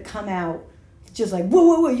seem to come out just like,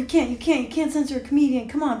 whoa, you can't censor a comedian.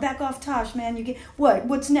 Come on, back off, Tosh, man. You get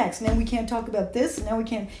what's next? Now we can't talk about this. Now we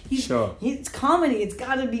can't. Sure. It's comedy. It's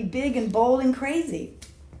got to be big and bold and crazy,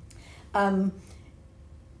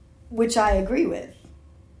 which I agree with.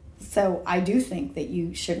 So I do think that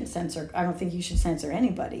you shouldn't censor. I don't think you should censor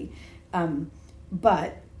anybody.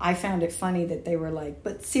 But I found it funny that they were like,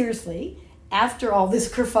 but seriously, after all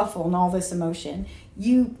this kerfuffle and all this emotion,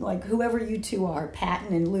 you, like whoever you two are,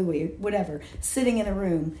 Patton and Louis, whatever, sitting in a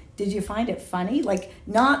room, did you find it funny? Like,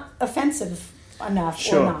 not offensive enough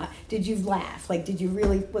Sure. or not? Did you laugh? Like, did you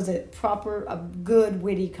really, was it a good,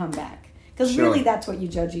 witty comeback? Because Sure. really that's what you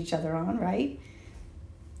judge each other on, right?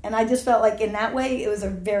 And I just felt like in that way it was a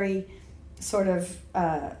very sort of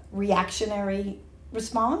reactionary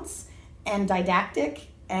response and didactic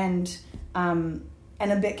and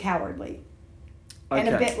a bit cowardly. Okay. And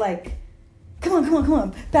a bit like, come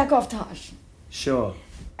on, back off, Tosh. Sure.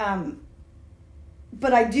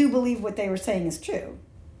 But I do believe what they were saying is true.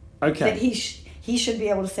 Okay. That he should be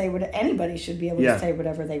able to say what anybody should be able to say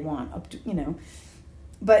whatever they want, up to,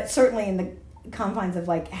 But certainly in the confines of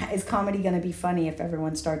like, is comedy going to be funny if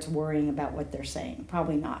everyone starts worrying about what they're saying?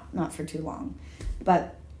 Probably not for too long.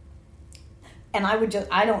 But, and I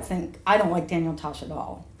don't like Daniel Tosh at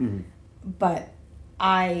all. Mm-hmm. But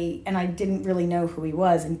I didn't really know who he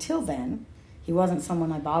was until then. He wasn't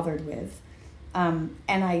someone I bothered with. And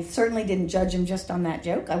I certainly didn't judge him just on that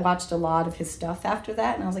joke. I watched a lot of his stuff after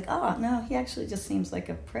that, and I was like, oh, no, he actually just seems like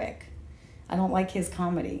a prick. I don't like his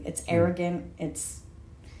comedy. It's arrogant. I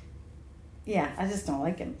just don't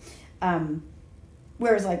like him.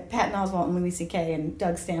 Whereas like Patton Oswalt and Louis C.K. and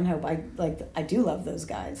Doug Stanhope, I do love those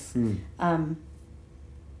guys.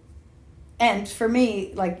 And for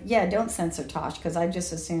me, don't censor Tosh, because I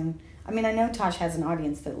just assume... I mean, I know Tosh has an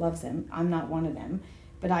audience that loves him. I'm not one of them.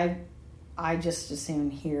 But I just assume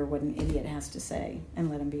hear what an idiot has to say and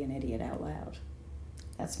let him be an idiot out loud.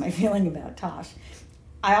 That's my feeling about Tosh.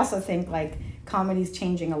 I also think, comedy's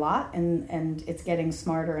changing a lot, and it's getting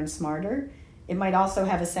smarter and smarter. It might also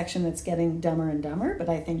have a section that's getting dumber and dumber, but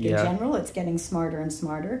I think in general it's getting smarter and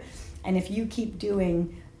smarter. And if you keep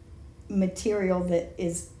doing material that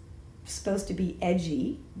is supposed to be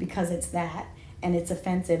edgy because it's that, and it's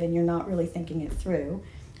offensive and you're not really thinking it through,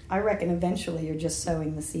 I reckon eventually you're just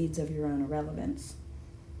sowing the seeds of your own irrelevance.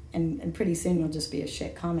 And pretty soon you'll just be a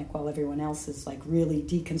shit comic while everyone else is really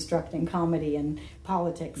deconstructing comedy and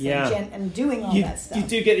politics and doing all that stuff. You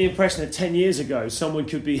do get the impression that 10 years ago someone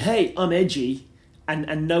could be, hey, I'm edgy,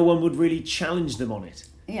 and no one would really challenge them on it.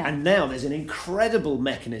 Yeah. And now there's an incredible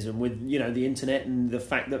mechanism with, the internet and the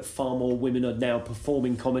fact that far more women are now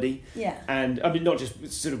performing comedy. Yeah. And, I mean, not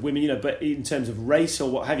just sort of women, but in terms of race or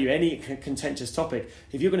what have you, any contentious topic,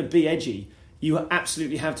 if you're going to be edgy, you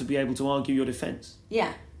absolutely have to be able to argue your defence.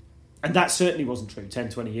 Yeah. And that certainly wasn't true 10,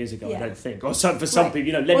 20 years ago, Yeah. I don't think. Or for some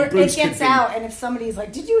people, Lenny or Bruce it gets could be... out, and if somebody's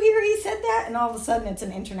like, did you hear he said that? And all of a sudden it's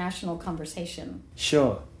an international conversation.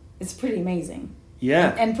 Sure. It's pretty amazing.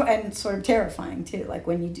 Yeah. And sort of terrifying, too. Like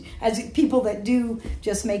when you do, as people that do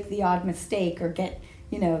just make the odd mistake or get,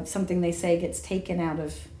 something they say gets taken out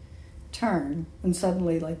of turn, and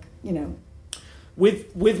suddenly,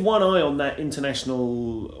 With one eye on that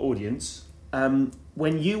international audience...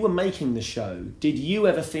 when you were making the show, did you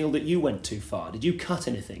ever feel that you went too far? Did you cut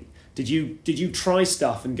anything? Did you try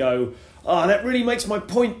stuff and go, oh, that really makes my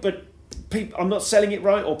point, but I'm not selling it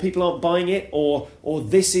right, or people aren't buying it, or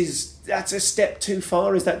that's a step too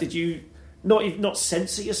far? Did you not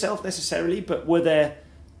censor yourself necessarily, but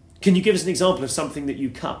can you give us an example of something that you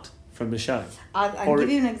cut from the show? I'll give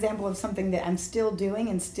you an example of something that I'm still doing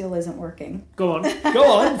and still isn't working. Go on.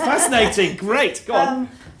 Fascinating. Great. Go on.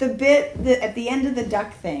 The bit at the end of the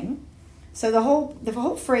duck thing. So the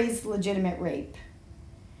whole phrase "legitimate rape."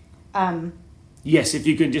 Yes, if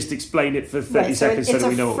you can just explain it for 30 seconds so that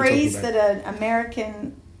we know what we're talking about. It's a phrase that an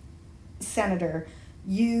American senator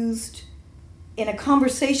used in a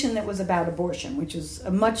conversation that was about abortion, which is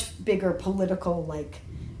a much bigger political,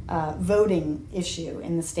 voting issue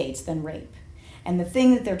in the States than rape. And the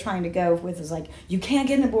thing that they're trying to go with is you can't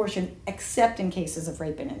get an abortion except in cases of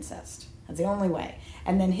rape and incest. That's the only way.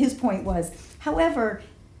 And then his point was, however,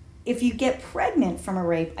 if you get pregnant from a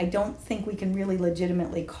rape, I don't think we can really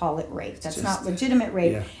legitimately call it rape. That's not legitimate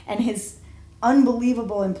rape. Yeah. And his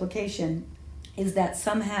unbelievable implication is that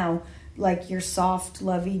somehow, your soft,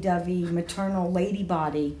 lovey-dovey, maternal lady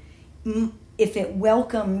body, if it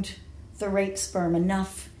welcomed the rape sperm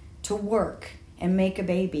enough to work and make a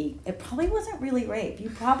baby, it probably wasn't really rape. You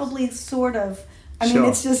probably sort of... I mean,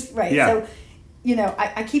 it's just... Right. Yeah. So,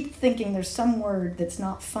 I keep thinking there's some word that's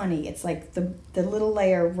not funny. It's the little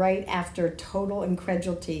layer right after total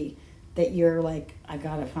incredulity that you're I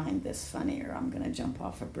gotta find this funny or I'm gonna jump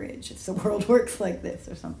off a bridge if the world works like this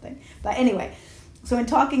or something. But anyway, so in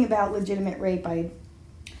talking about legitimate rape,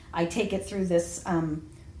 I take it through this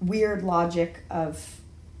weird logic of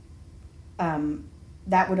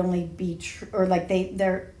that would only be true, or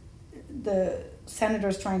the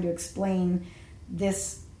senators trying to explain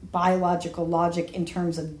this biological logic in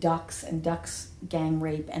terms of ducks and ducks gang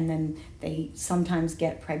rape, and then they sometimes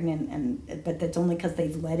get pregnant, but that's only because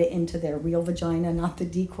they've let it into their real vagina, not the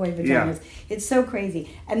decoy vaginas. Yeah. It's so crazy.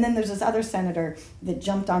 And then there's this other senator that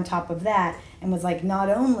jumped on top of that and was not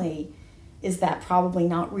only is that probably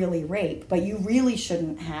not really rape, but you really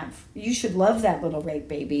you should love that little rape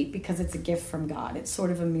baby because it's a gift from God. It's sort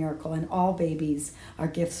of a miracle, and all babies are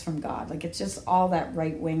gifts from God. It's just all that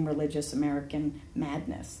right-wing religious American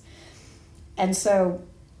madness. And so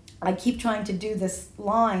I keep trying to do this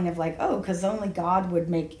line of because only God would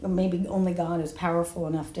maybe only God is powerful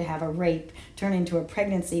enough to have a rape turn into a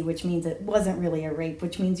pregnancy, which means it wasn't really a rape,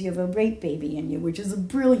 which means you have a rape baby in you, which is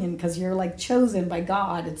brilliant because you're chosen by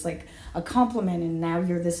God. It's a compliment, and now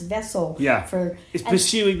you're this vessel. Yeah, it's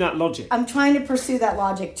pursuing that logic. I'm trying to pursue that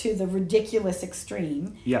logic to the ridiculous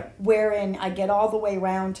extreme. Yeah, wherein I get all the way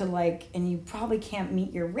around to and you probably can't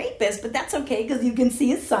meet your rapist, but that's okay because you can see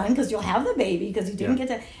his son because you'll have the baby because you didn't get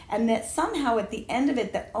to. And that somehow at the end of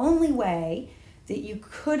it, the only way that you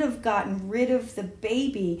could have gotten rid of the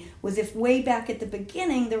baby was if way back at the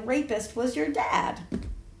beginning the rapist was your dad.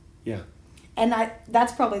 Yeah. And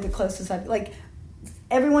that's probably the closest I've...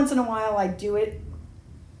 every once in a while I do it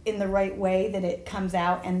in the right way that it comes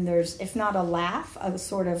out and there's, if not a laugh, a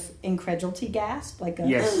sort of incredulity gasp.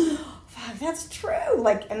 Yes. Fuck, that's true.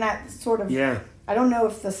 And that sort of... Yeah. I don't know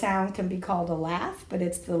if the sound can be called a laugh, but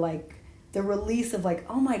it's the release of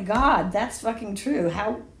oh my God, that's fucking true.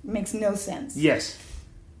 How makes no sense. Yes.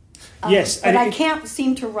 Yes. But I can't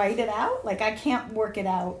seem to write it out. I can't work it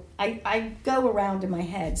out. I go around in my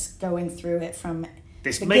head going through it from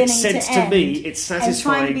this makes sense to me. It's satisfying.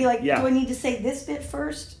 And trying to be do I need to say this bit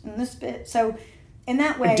first and this bit? So in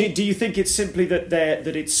that way... Do you think it's simply that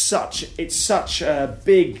it's such a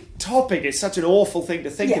big topic, it's such an awful thing to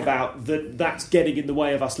think about that's getting in the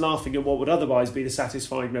way of us laughing at what would otherwise be the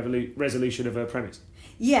satisfying resolution of a premise?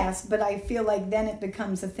 Yes, but I feel then it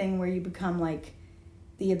becomes a thing where you become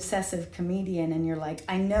the obsessive comedian, and you're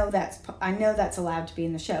I know that's allowed to be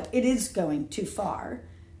in the show. It is going too far,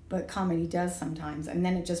 but comedy does sometimes, and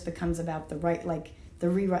then it just becomes about the right, the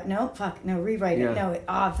rewrite. Rewrite it. No,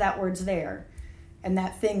 if that word's there. And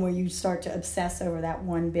that thing where you start to obsess over that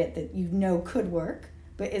one bit that could work,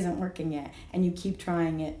 but isn't working yet. And you keep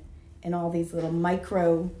trying it in all these little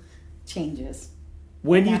micro changes.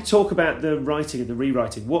 When you talk about the writing and the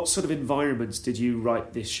rewriting, what sort of environments did you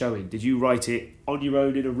write this show in? Did you write it on your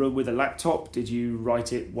own in a room with a laptop? Did you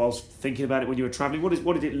write it whilst thinking about it when you were travelling?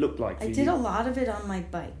 What did it look like for you? I did a lot of it on my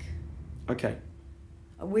bike. Okay.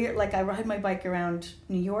 I ride my bike around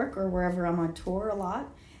New York or wherever I'm on tour a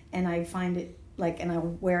lot, and I find it and I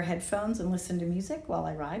wear headphones and listen to music while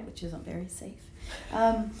I ride, which isn't very safe.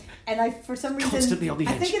 And I, for some reason... Constantly on the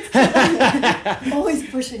edge. I think it's... always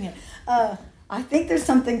pushing it. I think there's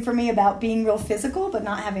something for me about being real physical, but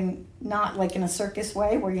not in a circus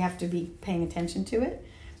way where you have to be paying attention to it.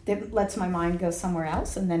 That lets my mind go somewhere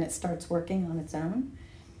else, and then it starts working on its own.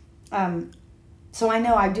 So I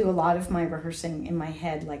know I do a lot of my rehearsing in my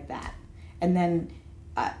head like that. And then,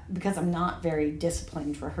 because I'm not very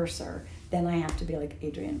disciplined rehearser, then I have to be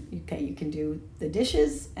Adrienne, okay, you can do the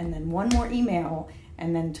dishes and then one more email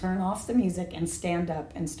and then turn off the music and stand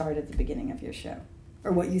up and start at the beginning of your show.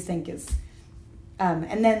 Or what you think is...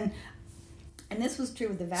 and this was true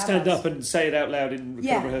with the Vavas. Stand up and say it out loud in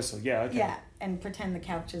rehearsal. Yeah, okay. Yeah, and pretend the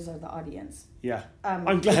couches are the audience. Yeah,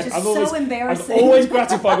 I'm glad. Which is so embarrassing. I'm always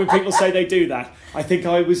gratified when people say they do that. I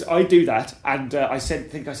do that, and I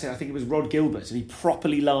think it was Rod Gilbert, and he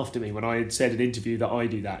properly laughed at me when I had said in an interview that I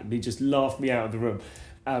do that, and he just laughed me out of the room.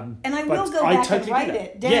 And I will go back and write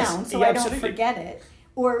it down so I don't forget it.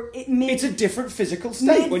 Or it's a different physical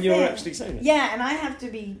state when you're actually saying it. Yeah, and I have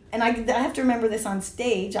to remember this on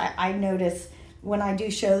stage. I notice when I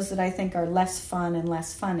do shows that I think are less fun and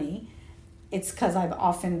less funny, it's because I've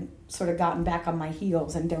often sort of gotten back on my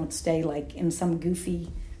heels and don't stay like in some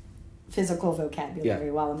goofy physical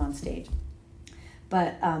vocabulary while I'm on stage.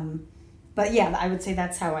 But yeah, I would say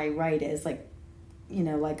that's how I write is like,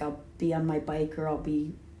 like I'll be on my bike or I'll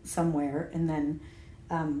be somewhere and then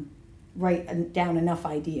write down enough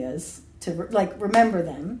ideas to remember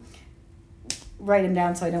them, write them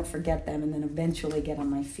down so I don't forget them, and then eventually get on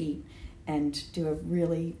my feet and do a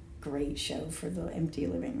really great show for the empty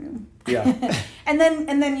living room. Yeah. and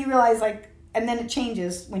then you realize and then it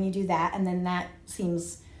changes when you do that, and then that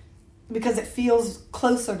seems, because it feels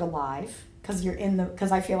closer to live,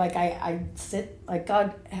 because I feel like I sit, like,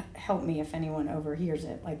 God help me if anyone overhears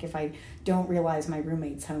it. Like, if I don't realize my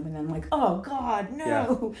roommate's home and then I'm like, oh, God,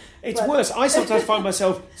 no. Yeah. It's worse. I sometimes find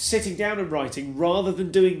myself sitting down and writing rather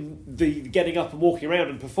than doing the getting up and walking around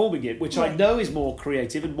and performing it, which I know is more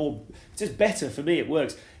creative and more, just better for me. It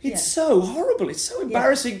works. It's so horrible. It's so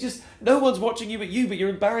embarrassing. Just no one's watching you but you're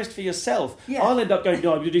embarrassed for yourself. Yeah. I'll end up going,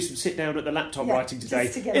 no, I'm going to do some sit down at the laptop writing today.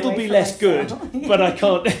 To It'll be less good, but I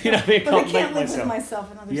can't, I can't live with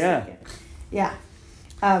myself another second. Yeah.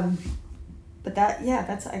 But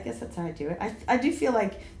I guess that's how I do it. I do feel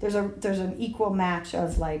like there's an equal match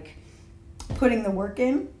of like putting the work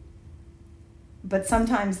in, but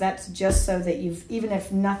sometimes that's just so that even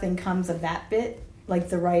if nothing comes of that bit, like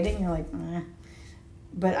the writing, you're like, eh.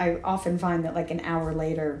 But I often find that like an hour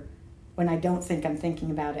later, when I don't think I'm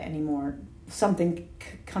thinking about it anymore, something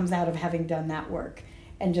comes out of having done that work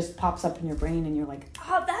and just pops up in your brain, and you're like,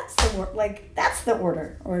 oh, that's the work, like that's the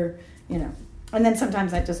order, or And then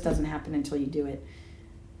sometimes that just doesn't happen until you do it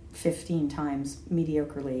 15 times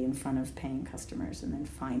mediocrely in front of paying customers, and then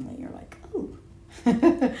finally you're like, oh.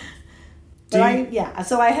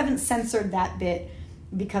 So I haven't censored that bit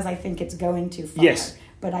because I think it's going too far. Yes.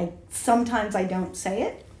 But sometimes I don't say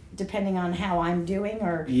it, depending on how I'm doing,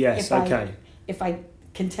 or if I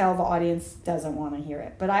can tell the audience doesn't want to hear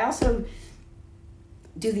it. But I also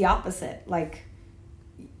do the opposite. Like,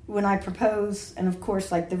 when I propose, and of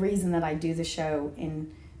course, like, the reason that I do the show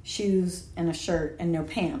in shoes and a shirt and no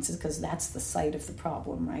pants is because that's the site of the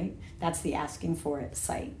problem, right? That's the asking for it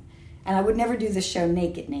site. And I would never do this show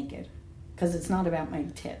naked, because it's not about my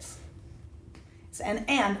tits. And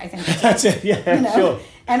I think that's it. Yeah, sure.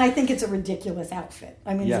 And I think it's a ridiculous outfit.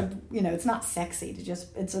 I mean, it's not sexy to just.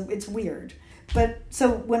 It's weird. But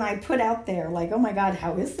so when I put out there, like, oh my God,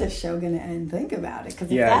 how is this show going to end? Think about it,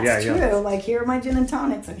 because if that's true, like, here are my gin and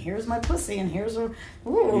tonics, and here's my pussy, and here's a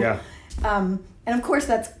ooh. Yeah. And of course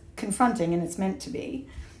that's confronting, and it's meant to be.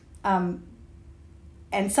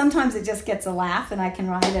 And sometimes it just gets a laugh, and I can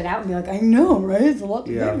ride it out and be like, I know, right? It's a lot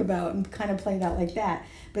to think about, and kind of play that like that.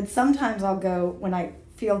 But sometimes I'll go, when I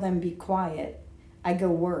feel them be quiet, I go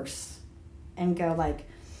worse and go like,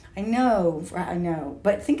 I know.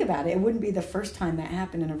 But think about it. It wouldn't be the first time that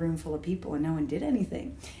happened in a room full of people and no one did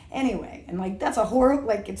anything. Anyway, and like, that's a horror,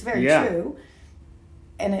 like, it's very true.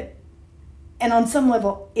 And on some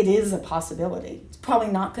level, it is a possibility. It's probably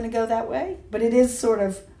not going to go that way, but it is sort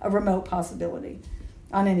of a remote possibility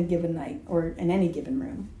on any given night or in any given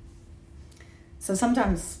room. So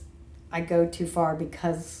sometimes I go too far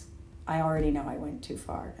because I already know I went too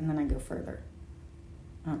far, and then I go further.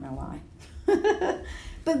 I don't know why.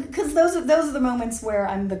 But because those are the moments where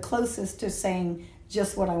I'm the closest to saying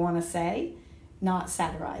just what I want to say, not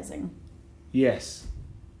satirizing. Yes.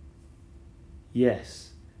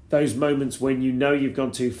 Those moments when you know you've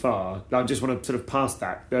gone too far, I just want to sort of pass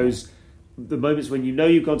that. The moments when you know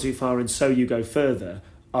you've gone too far and so you go further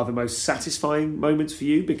are the most satisfying moments for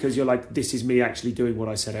you, because you're like, this is me actually doing what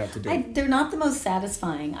I set out to do. They're not the most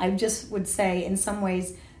satisfying. I just would say in some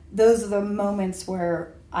ways those are the moments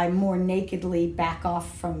where I more nakedly back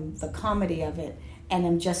off from the comedy of it, and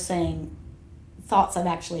I'm just saying thoughts I've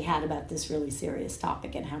actually had about this really serious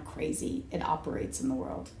topic and how crazy it operates in the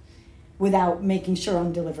world, without making sure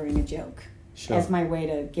I'm delivering a joke as my way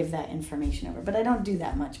to give that information over. But I don't do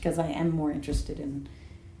that much because I am more interested in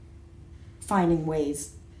finding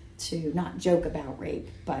ways to not joke about rape,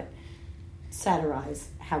 but satirize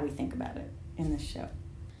how we think about it in this show.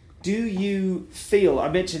 Do you feel, I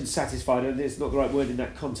mentioned satisfied, and it's not the right word in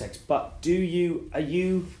that context, but do you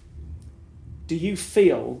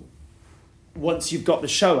feel once you've got the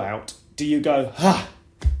show out, do you go,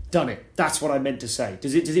 done it, that's what I meant to say?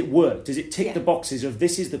 Does it work? Does it tick the boxes of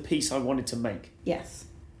this is the piece I wanted to make? Yes.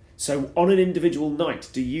 So on an individual night,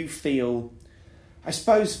 do you feel, I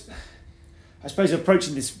suppose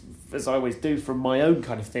approaching this as I always do from my own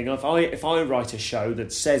kind of thing, if I write a show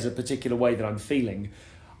that says a particular way that I'm feeling,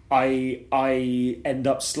 I end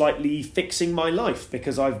up slightly fixing my life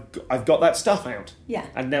because I've got that stuff out. Yeah.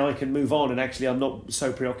 And now I can move on and actually I'm not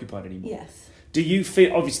so preoccupied anymore. Yes. Do you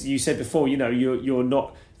feel, obviously you said before, you're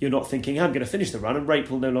not thinking I'm going to finish the run and rape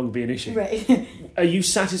will no longer be an issue. Right. Are you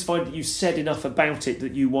satisfied that you said enough about it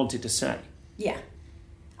that you wanted to say? Yeah.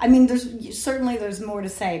 I mean, there's more to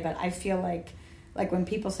say, but I feel like when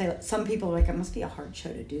people say, some people are like, it must be a hard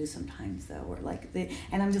show to do sometimes though, or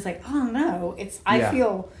and I'm just like, oh no, I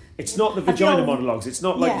feel... It's not the vagina monologues. It's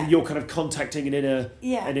not like you're kind of contacting an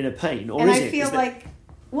inner pain, or and is I it? feel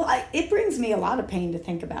it brings me a lot of pain to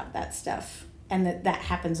think about that stuff and that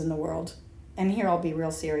happens in the world. And here I'll be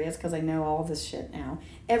real serious because I know all this shit now.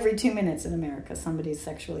 Every 2 minutes in America, somebody's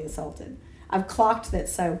sexually assaulted. I've clocked that.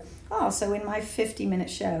 So in my 50-minute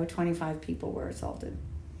show, 25 people were assaulted.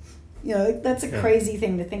 That's a crazy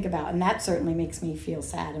thing to think about, and that certainly makes me feel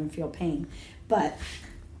sad and feel pain. But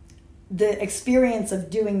the experience of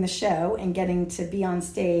doing the show and getting to be on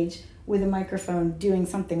stage with a microphone doing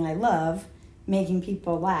something I love, making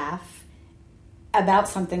people laugh about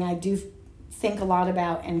something I do think a lot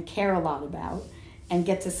about and care a lot about, and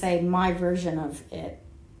get to say my version of it,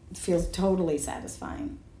 feels totally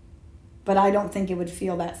satisfying. But I don't think it would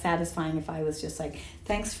feel that satisfying if I was just like,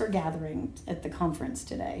 thanks for gathering at the conference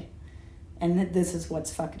today. And this is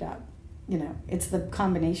what's fucked up. It's the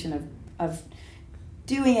combination of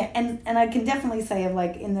doing it. And I can definitely say of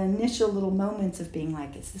in the initial little moments of being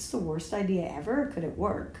like, is this the worst idea ever? Or could it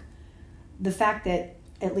work? The fact that,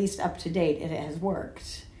 at least up to date, it has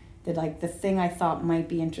worked. That the thing I thought might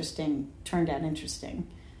be interesting turned out interesting.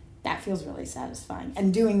 That feels really satisfying.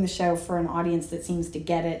 And doing the show for an audience that seems to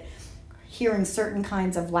get it, hearing certain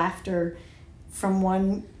kinds of laughter from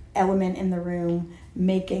one element in the room,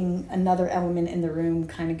 making another element in the room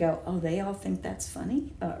kind of go, oh, they all think that's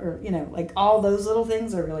funny? All those little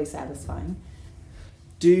things are really satisfying.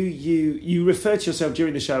 Do you refer to yourself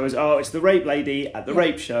during the show as, it's the rape lady at the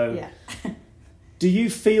rape show? Yeah. Do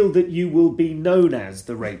you feel that you will be known as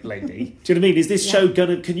the rape lady? Do you know what I mean? Is this show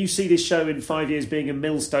can you see this show in 5 years being a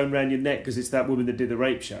millstone around your neck because it's that woman that did the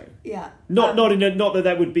rape show? Yeah. Not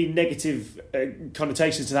that would be negative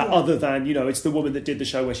connotations to that, other than, it's the woman that did the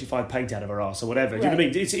show where she fired paint out of her ass or whatever. Do you know what I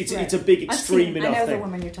mean? It's a big extreme enough thing. I know the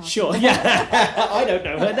woman you're talking about. Sure, yeah. I don't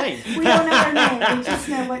know her name. We don't know her name. We just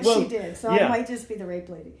know what she did. So I might just be the rape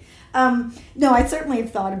lady. No, I certainly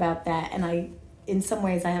have thought about that, and in some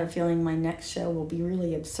ways, I have a feeling my next show will be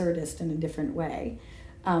really absurdist in a different way.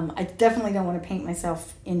 I definitely don't want to paint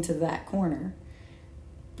myself into that corner.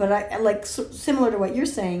 But I similar to what you're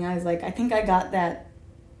saying, I was like, I think I got that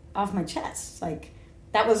off my chest.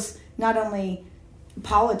 That was not only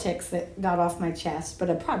politics that got off my chest, but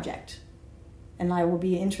a project. And I will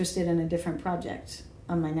be interested in a different project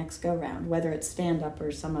on my next go-round, whether it's stand-up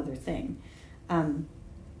or some other thing.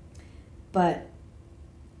 But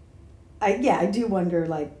I do wonder,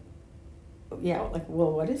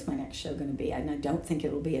 what is my next show going to be? And I don't think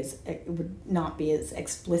it would not be as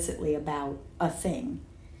explicitly about a thing.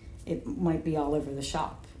 It might be all over the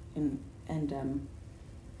shop.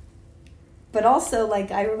 But also,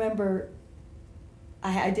 I remember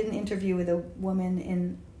I did an interview with a woman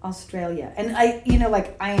in Australia. And I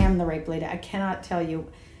am the rape lady. I cannot tell you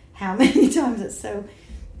how many times it's so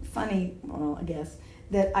funny, well, I guess,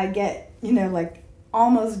 that I get,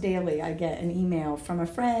 almost daily I get an email from a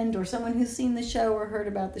friend or someone who's seen the show or heard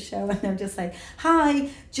about the show, and they're just like, hi,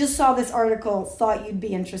 just saw this article, thought you'd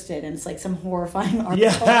be interested. And it's some horrifying article.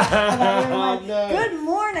 Yeah. Good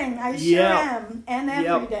morning, I sure am. And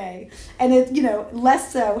every day. And it,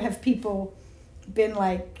 less so have people been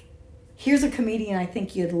like, here's a comedian I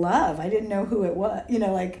think you'd love. I didn't know who it was.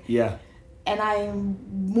 Yeah. And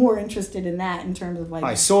I'm more interested in that in terms of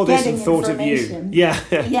I saw this and thought of you. Yeah.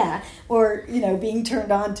 Yeah. Or, being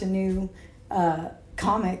turned on to new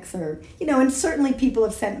comics or, and certainly people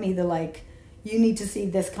have sent me the you need to see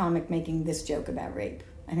this comic making this joke about rape.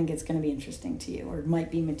 I think it's going to be interesting to you, or it might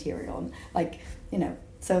be material. And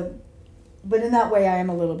so, but in that way I am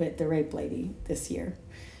a little bit the rape lady this year.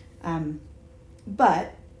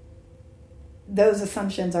 But those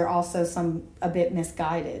assumptions are also a bit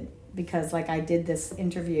misguided. Because I did this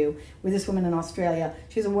interview with this woman in Australia.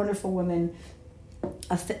 She's a wonderful woman,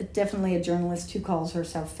 definitely a journalist who calls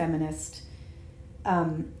herself feminist.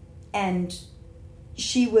 And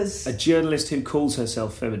she was... A journalist who calls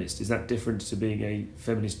herself feminist, is that different to being a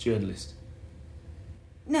feminist journalist?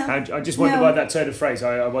 No. I just wondered about that turn of phrase.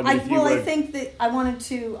 I wondered if you were... I think that I wanted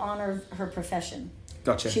to honor her profession.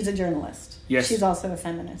 Gotcha. She's a journalist. Yes. She's also a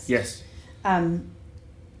feminist. Yes.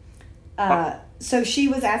 So she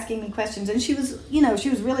was asking me questions, and she was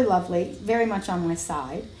really lovely, very much on my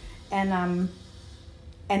side, and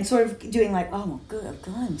sort of doing like, oh, good,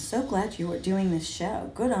 I'm so glad you were doing this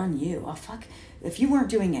show. Good on you. Oh, fuck, if you weren't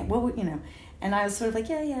doing it, what would, And I was sort of like,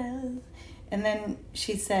 yeah. And then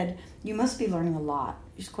she said, you must be learning a lot.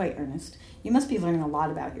 She's quite earnest. You must be learning a lot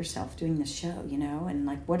about yourself doing this show, and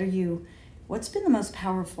like, what's been the most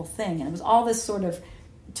powerful thing? And it was all this sort of,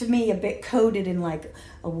 to me, a bit coded in like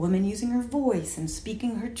a woman using her voice and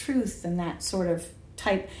speaking her truth and that sort of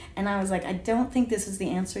type. And I was like, I don't think this is the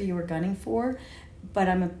answer you were gunning for, but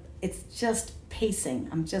it's just pacing.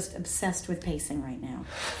 I'm just obsessed with pacing right now.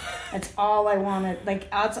 That's all I want to, like,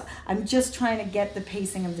 I'm just trying to get the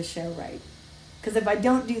pacing of the show right. Because if I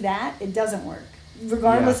don't do that, it doesn't work,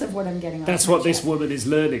 regardless of what I'm getting on. That's what this woman is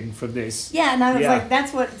learning from this. Yeah, and I was like,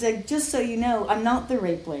 that's what, like, just so you know, I'm not the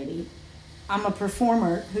rape lady. I'm a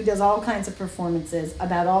performer who does all kinds of performances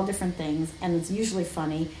about all different things, and it's usually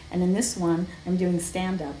funny. And in this one, I'm doing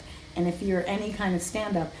stand-up. And if you're any kind of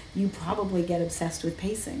stand-up, you probably get obsessed with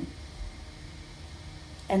pacing.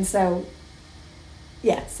 And so,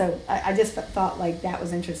 I just thought like that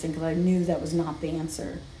was interesting because I knew that was not the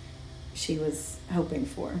answer she was hoping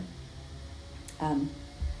for. And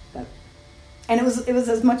it was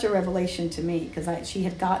as much a revelation to me because she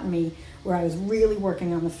had gotten me where I was really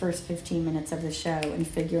working on the first 15 minutes of the show and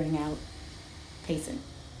figuring out pacing.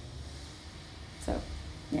 So,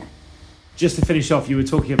 yeah. Just to finish off, you were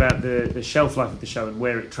talking about the shelf life of the show and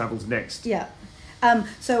where it travels next. Yeah.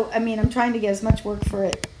 So, I mean, I'm trying to get as much work for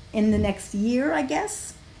it in the next year, I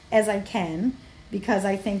guess, as I can, because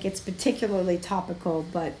I think it's particularly topical,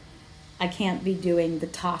 but I can't be doing the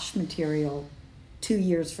Tosh material 2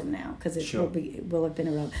 years from now because it will have been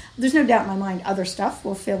around. There's no doubt in my mind other stuff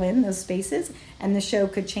will fill in those spaces, and the show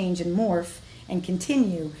could change and morph and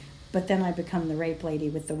continue, but then I become the rape lady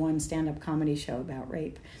with the one stand-up comedy show about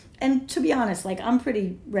rape. And to be honest, like, I'm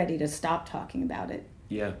pretty ready to stop talking about it.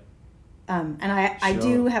 Yeah. And I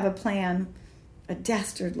do have a plan, a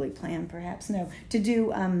dastardly plan perhaps, to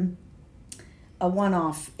do a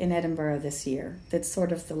one-off in Edinburgh this year that's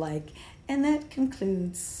sort of the like, and that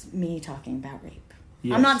concludes me talking about rape.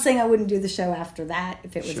 Yes. I'm not saying I wouldn't do the show after that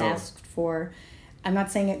if it was asked for. I'm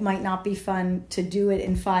not saying it might not be fun to do it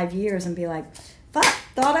in 5 years and be like, fuck,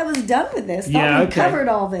 thought I was done with this. Thought we covered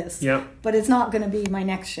all this. Yeah. But it's not going to be my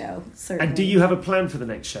next show, certainly. And do you have a plan for the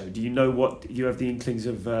next show? Do you know what, do you have the inklings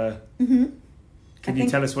of... Can you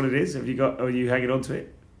tell us what it is? Have you got, or are you hanging on to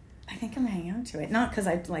it? I think I'm hanging on to it. Not because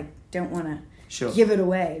I don't want to give it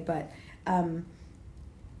away, but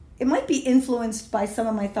it might be influenced by some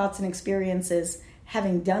of my thoughts and experiences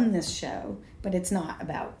having done this show, but it's not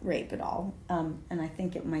about rape at all. And I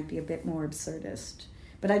think it might be a bit more absurdist.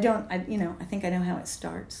 But I think I know how it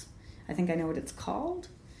starts. I think I know what it's called,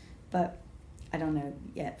 but I don't know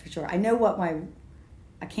yet for sure. I know what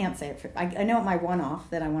I can't say it I know what my one-off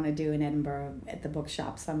that I want to do in Edinburgh at the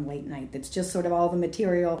bookshop some late night. That's just sort of all the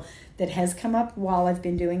material that has come up while I've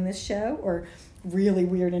been doing this show, or really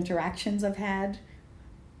weird interactions I've had,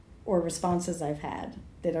 or responses I've had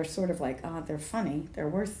that are sort of like, oh, they're funny. They're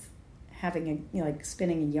worth having like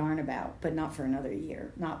spinning a yarn about, but not for another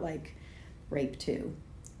year. Not like Rape 2.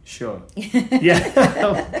 Sure. Yeah.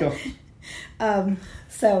 Oh, God.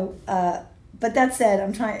 But that said,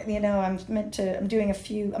 I'm trying,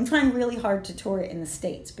 I'm trying really hard to tour it in the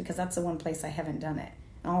States because that's the one place I haven't done it.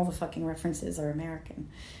 And all the fucking references are American.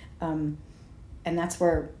 And that's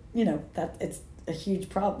where, that it's a huge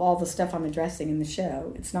problem. All the stuff I'm addressing in the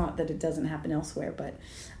show, it's not that it doesn't happen elsewhere, but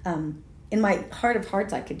in my heart of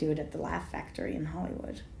hearts, I could do it at the Laugh Factory in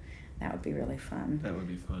Hollywood. That would be really fun. That would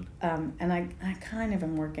be fun. And I kind of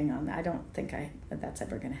am working on that. I don't think that's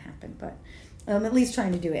ever going to happen, but I'm at least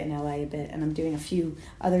trying to do it in LA a bit, and I'm doing a few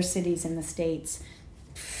other cities in the States.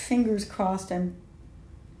 Fingers crossed, I'm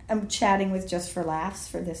chatting with Just for Laughs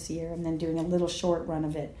for this year, and then doing a little short run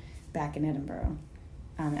of it back in Edinburgh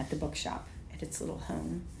at the bookshop at its little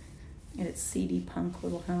home, at its seedy punk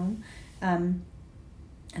little home. And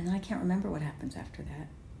then I can't remember what happens after that.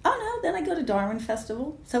 Oh no, then I go to Darwin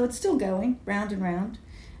Festival, so it's still going round and round.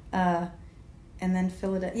 And then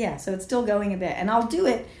Philadelphia, yeah, so it's still going a bit. And I'll do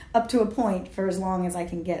it up to a point for as long as I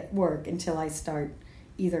can get work until I start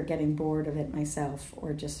either getting bored of it myself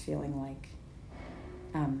or just feeling like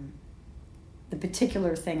the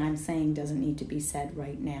particular thing I'm saying doesn't need to be said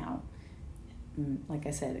right now. Like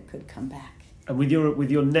I said, it could come back. And with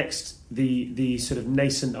your next, the sort of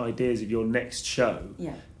nascent ideas of your next show,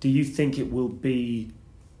 do you think it will be,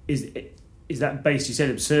 is that based, you said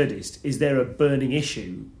absurdist, is there a burning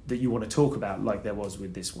issue that you want to talk about like there was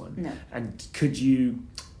with this one? No. And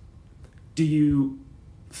do you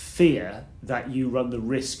fear that you run the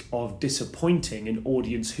risk of disappointing an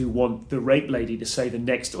audience who want the rape lady to say the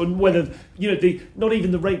next, or whether, not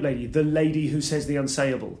even the rape lady, the lady who says the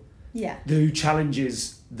unsayable, who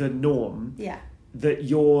challenges the norm, that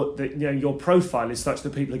your profile is such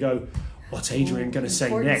that people go, what's Adrienne going to say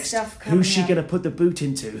next? Who's she going to put the boot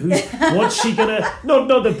into? What's she going to... Not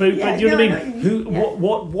the boot, but you know what I mean?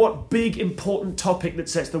 What big, important topic that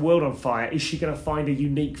sets the world on fire is she going to find a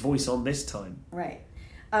unique voice on this time? Right.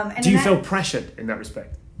 Do you feel pressured in that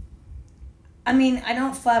respect? I mean, I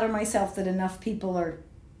don't flatter myself that enough people are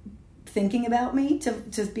thinking about me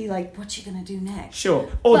to be like, what's she going to do next? Sure.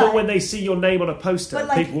 Or that when they see your name on a poster,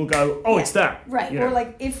 people will go, it's that. Right. Or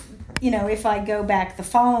like if I go back the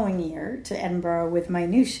following year to Edinburgh with my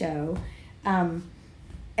new show and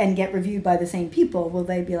get reviewed by the same people, will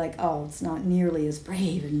they be like, oh, it's not nearly as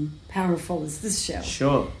brave and powerful as this show?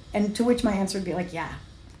 Sure. And to which my answer would be like, yeah,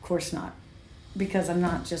 of course not. Because I'm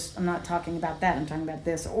not talking about that, I'm talking about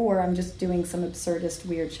this, or I'm just doing some absurdist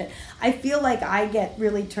weird shit. I feel like I get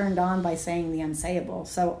really turned on by saying the unsayable,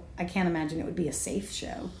 so I can't imagine it would be a safe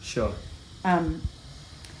show. Sure.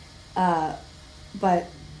 But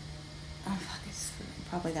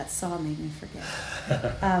probably that saw made me forget.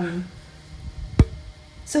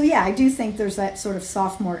 So yeah, I do think there's that sort of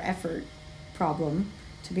sophomore effort problem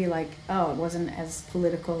to be like, oh, it wasn't as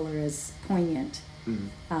political or as poignant.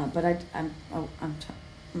 Mm-hmm. But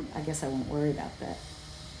I guess I won't worry about that.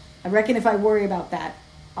 I reckon if I worry about that,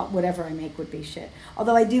 whatever I make would be shit.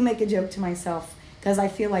 Although I do make a joke to myself because I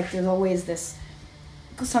feel like there's always this,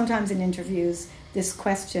 sometimes in interviews, this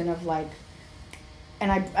question of like,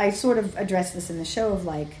 and I sort of address this in the show of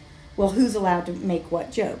like, well, who's allowed to make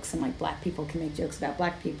what jokes? And like, black people can make jokes about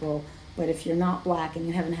black people, but if you're not black and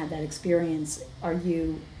you haven't had that experience, are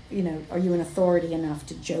you an authority enough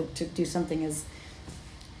to joke, to do something as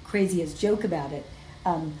crazy as joke about it?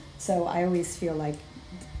 So I always feel like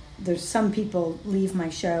there's some people leave my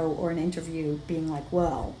show or an interview being like,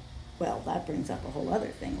 well, that brings up a whole other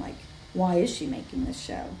thing, like, why is she making this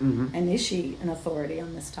show? Mm-hmm. And is she an authority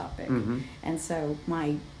on this topic? Mm-hmm. And so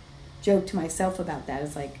my joke to myself about that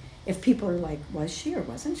is like, if people are like, was she or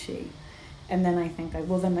wasn't she? And then I think,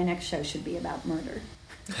 well, then my next show should be about murder.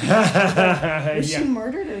 Was she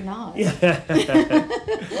murdered or not?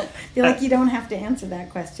 Feel like you don't have to answer that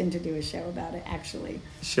question to do a show about it, actually.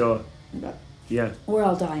 Sure. But, yeah. Or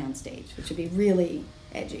I'll die on stage, which would be really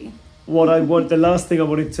edgy. The last thing I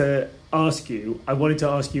wanted to ask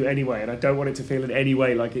you anyway, and I don't want it to feel in any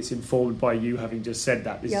way like it's informed by you having just said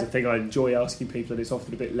that. This is a thing I enjoy asking people, and it's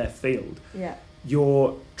often a bit left field. Yeah.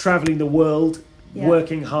 You're travelling the world,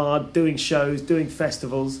 working hard, doing shows, doing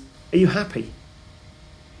festivals. Are you happy?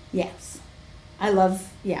 Yes. I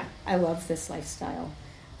love this lifestyle.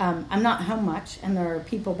 I'm not home much, and there are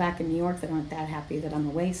people back in New York that aren't that happy that I'm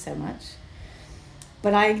away so much.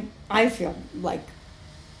 But I feel like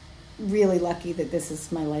really lucky that this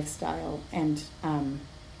is my lifestyle, and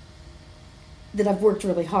that I've worked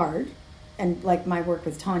really hard. And like my work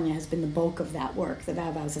with Tanya has been the bulk of that work. The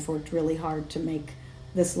Vavas have worked really hard to make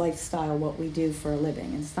this lifestyle what we do for a living.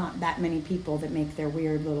 And it's not that many people that make their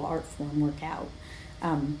weird little art form work out.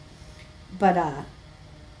 But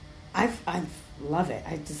I love it.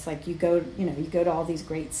 I just like, you go to all these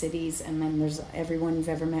great cities, and then there's everyone you've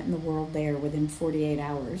ever met in the world there within 48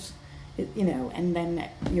 hours, and then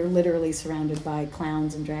you're literally surrounded by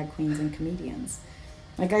clowns and drag queens and comedians.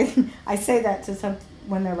 Like I say that to some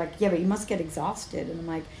when they're like, yeah, but you must get exhausted. And I'm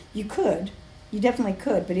like, you definitely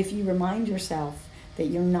could. But if you remind yourself that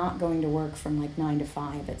you're not going to work from like 9 to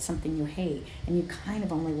 5 at something you hate, and you kind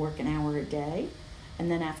of only work an hour a day, and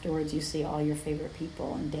then afterwards you see all your favorite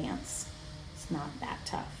people and dance, it's not that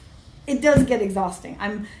tough. It does get exhausting.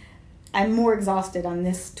 I'm more exhausted on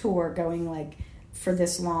this tour going like for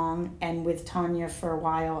this long, and with Tanya for a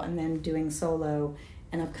while, and then doing solo,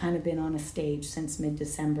 and I've kind of been on a stage since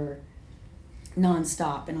mid-December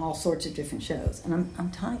nonstop in all sorts of different shows, and I'm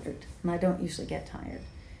tired, and I don't usually get tired.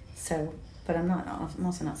 So, but I'm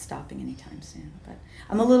also not stopping anytime soon. But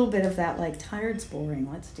I'm a little bit of that, like, tired's boring,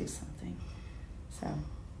 let's do something. So,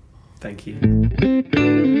 thank you.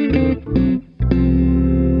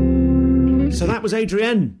 So that was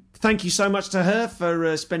Adrienne. Thank you so much to her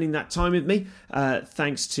for spending that time with me.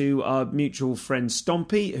 Thanks to our mutual friend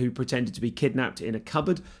Stompy, who pretended to be kidnapped in a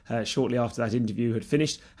cupboard shortly after that interview had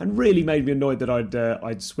finished, and really made me annoyed that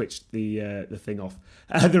I'd switched the thing off,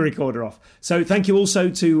 the recorder off. So thank you also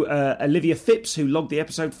to Olivia Phipps, who logged the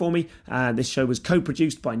episode for me. This show was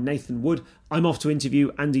co-produced by Nathan Wood. I'm off to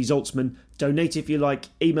interview Andy Zaltzman. Donate if you like,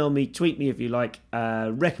 email me, tweet me if you like,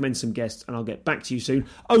 recommend some guests, and I'll get back to you soon.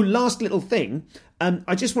 Oh, last little thing.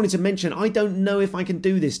 I just wanted to mention, I don't know if I can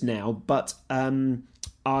do this now, but I don't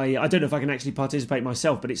know if I can actually participate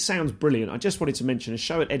myself, but it sounds brilliant. I just wanted to mention a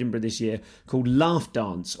show at Edinburgh this year called Laugh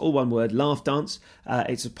Dance, all one word, Laugh Dance.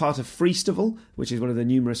 It's a part of Freestival, which is one of the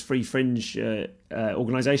numerous free fringe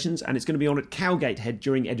organisations, and it's going to be on at Cowgate Head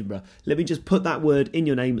during Edinburgh. Let me just put that word in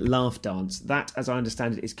your name, Laugh Dance. That, as I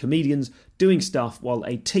understand it, is comedians doing stuff while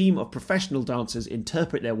a team of professional dancers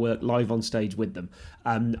interpret their work live on stage with them.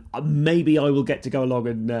 Maybe I will get to go along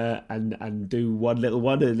and do a little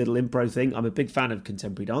improv thing. I'm a big fan of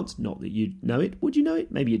contemporary dance. Not that you'd know it. Would you know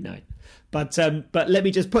it? Maybe you'd know it. But let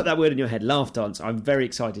me just put that word in your head, Laugh Dance. I'm very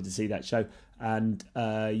excited to see that show, and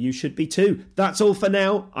you should be too. That's all for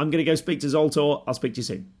now. I'm going to go speak to Zoltor. I'll speak to you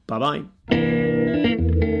soon. Bye-bye.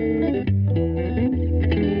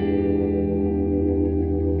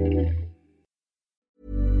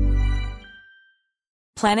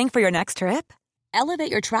 Planning for your next trip?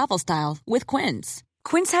 Elevate your travel style with Quince.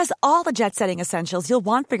 Quince has all the jet-setting essentials you'll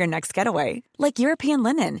want for your next getaway, like European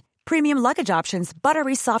linen, premium luggage options,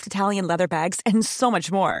 buttery soft Italian leather bags, and so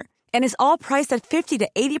much more. And is all priced at 50 to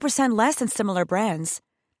 80% less than similar brands.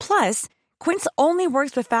 Plus, Quince only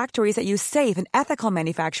works with factories that use safe and ethical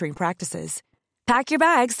manufacturing practices. Pack your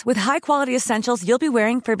bags with high-quality essentials you'll be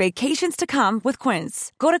wearing for vacations to come with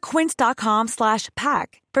Quince. Go to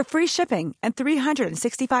quince.com/pack for free shipping and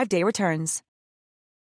 365-day returns.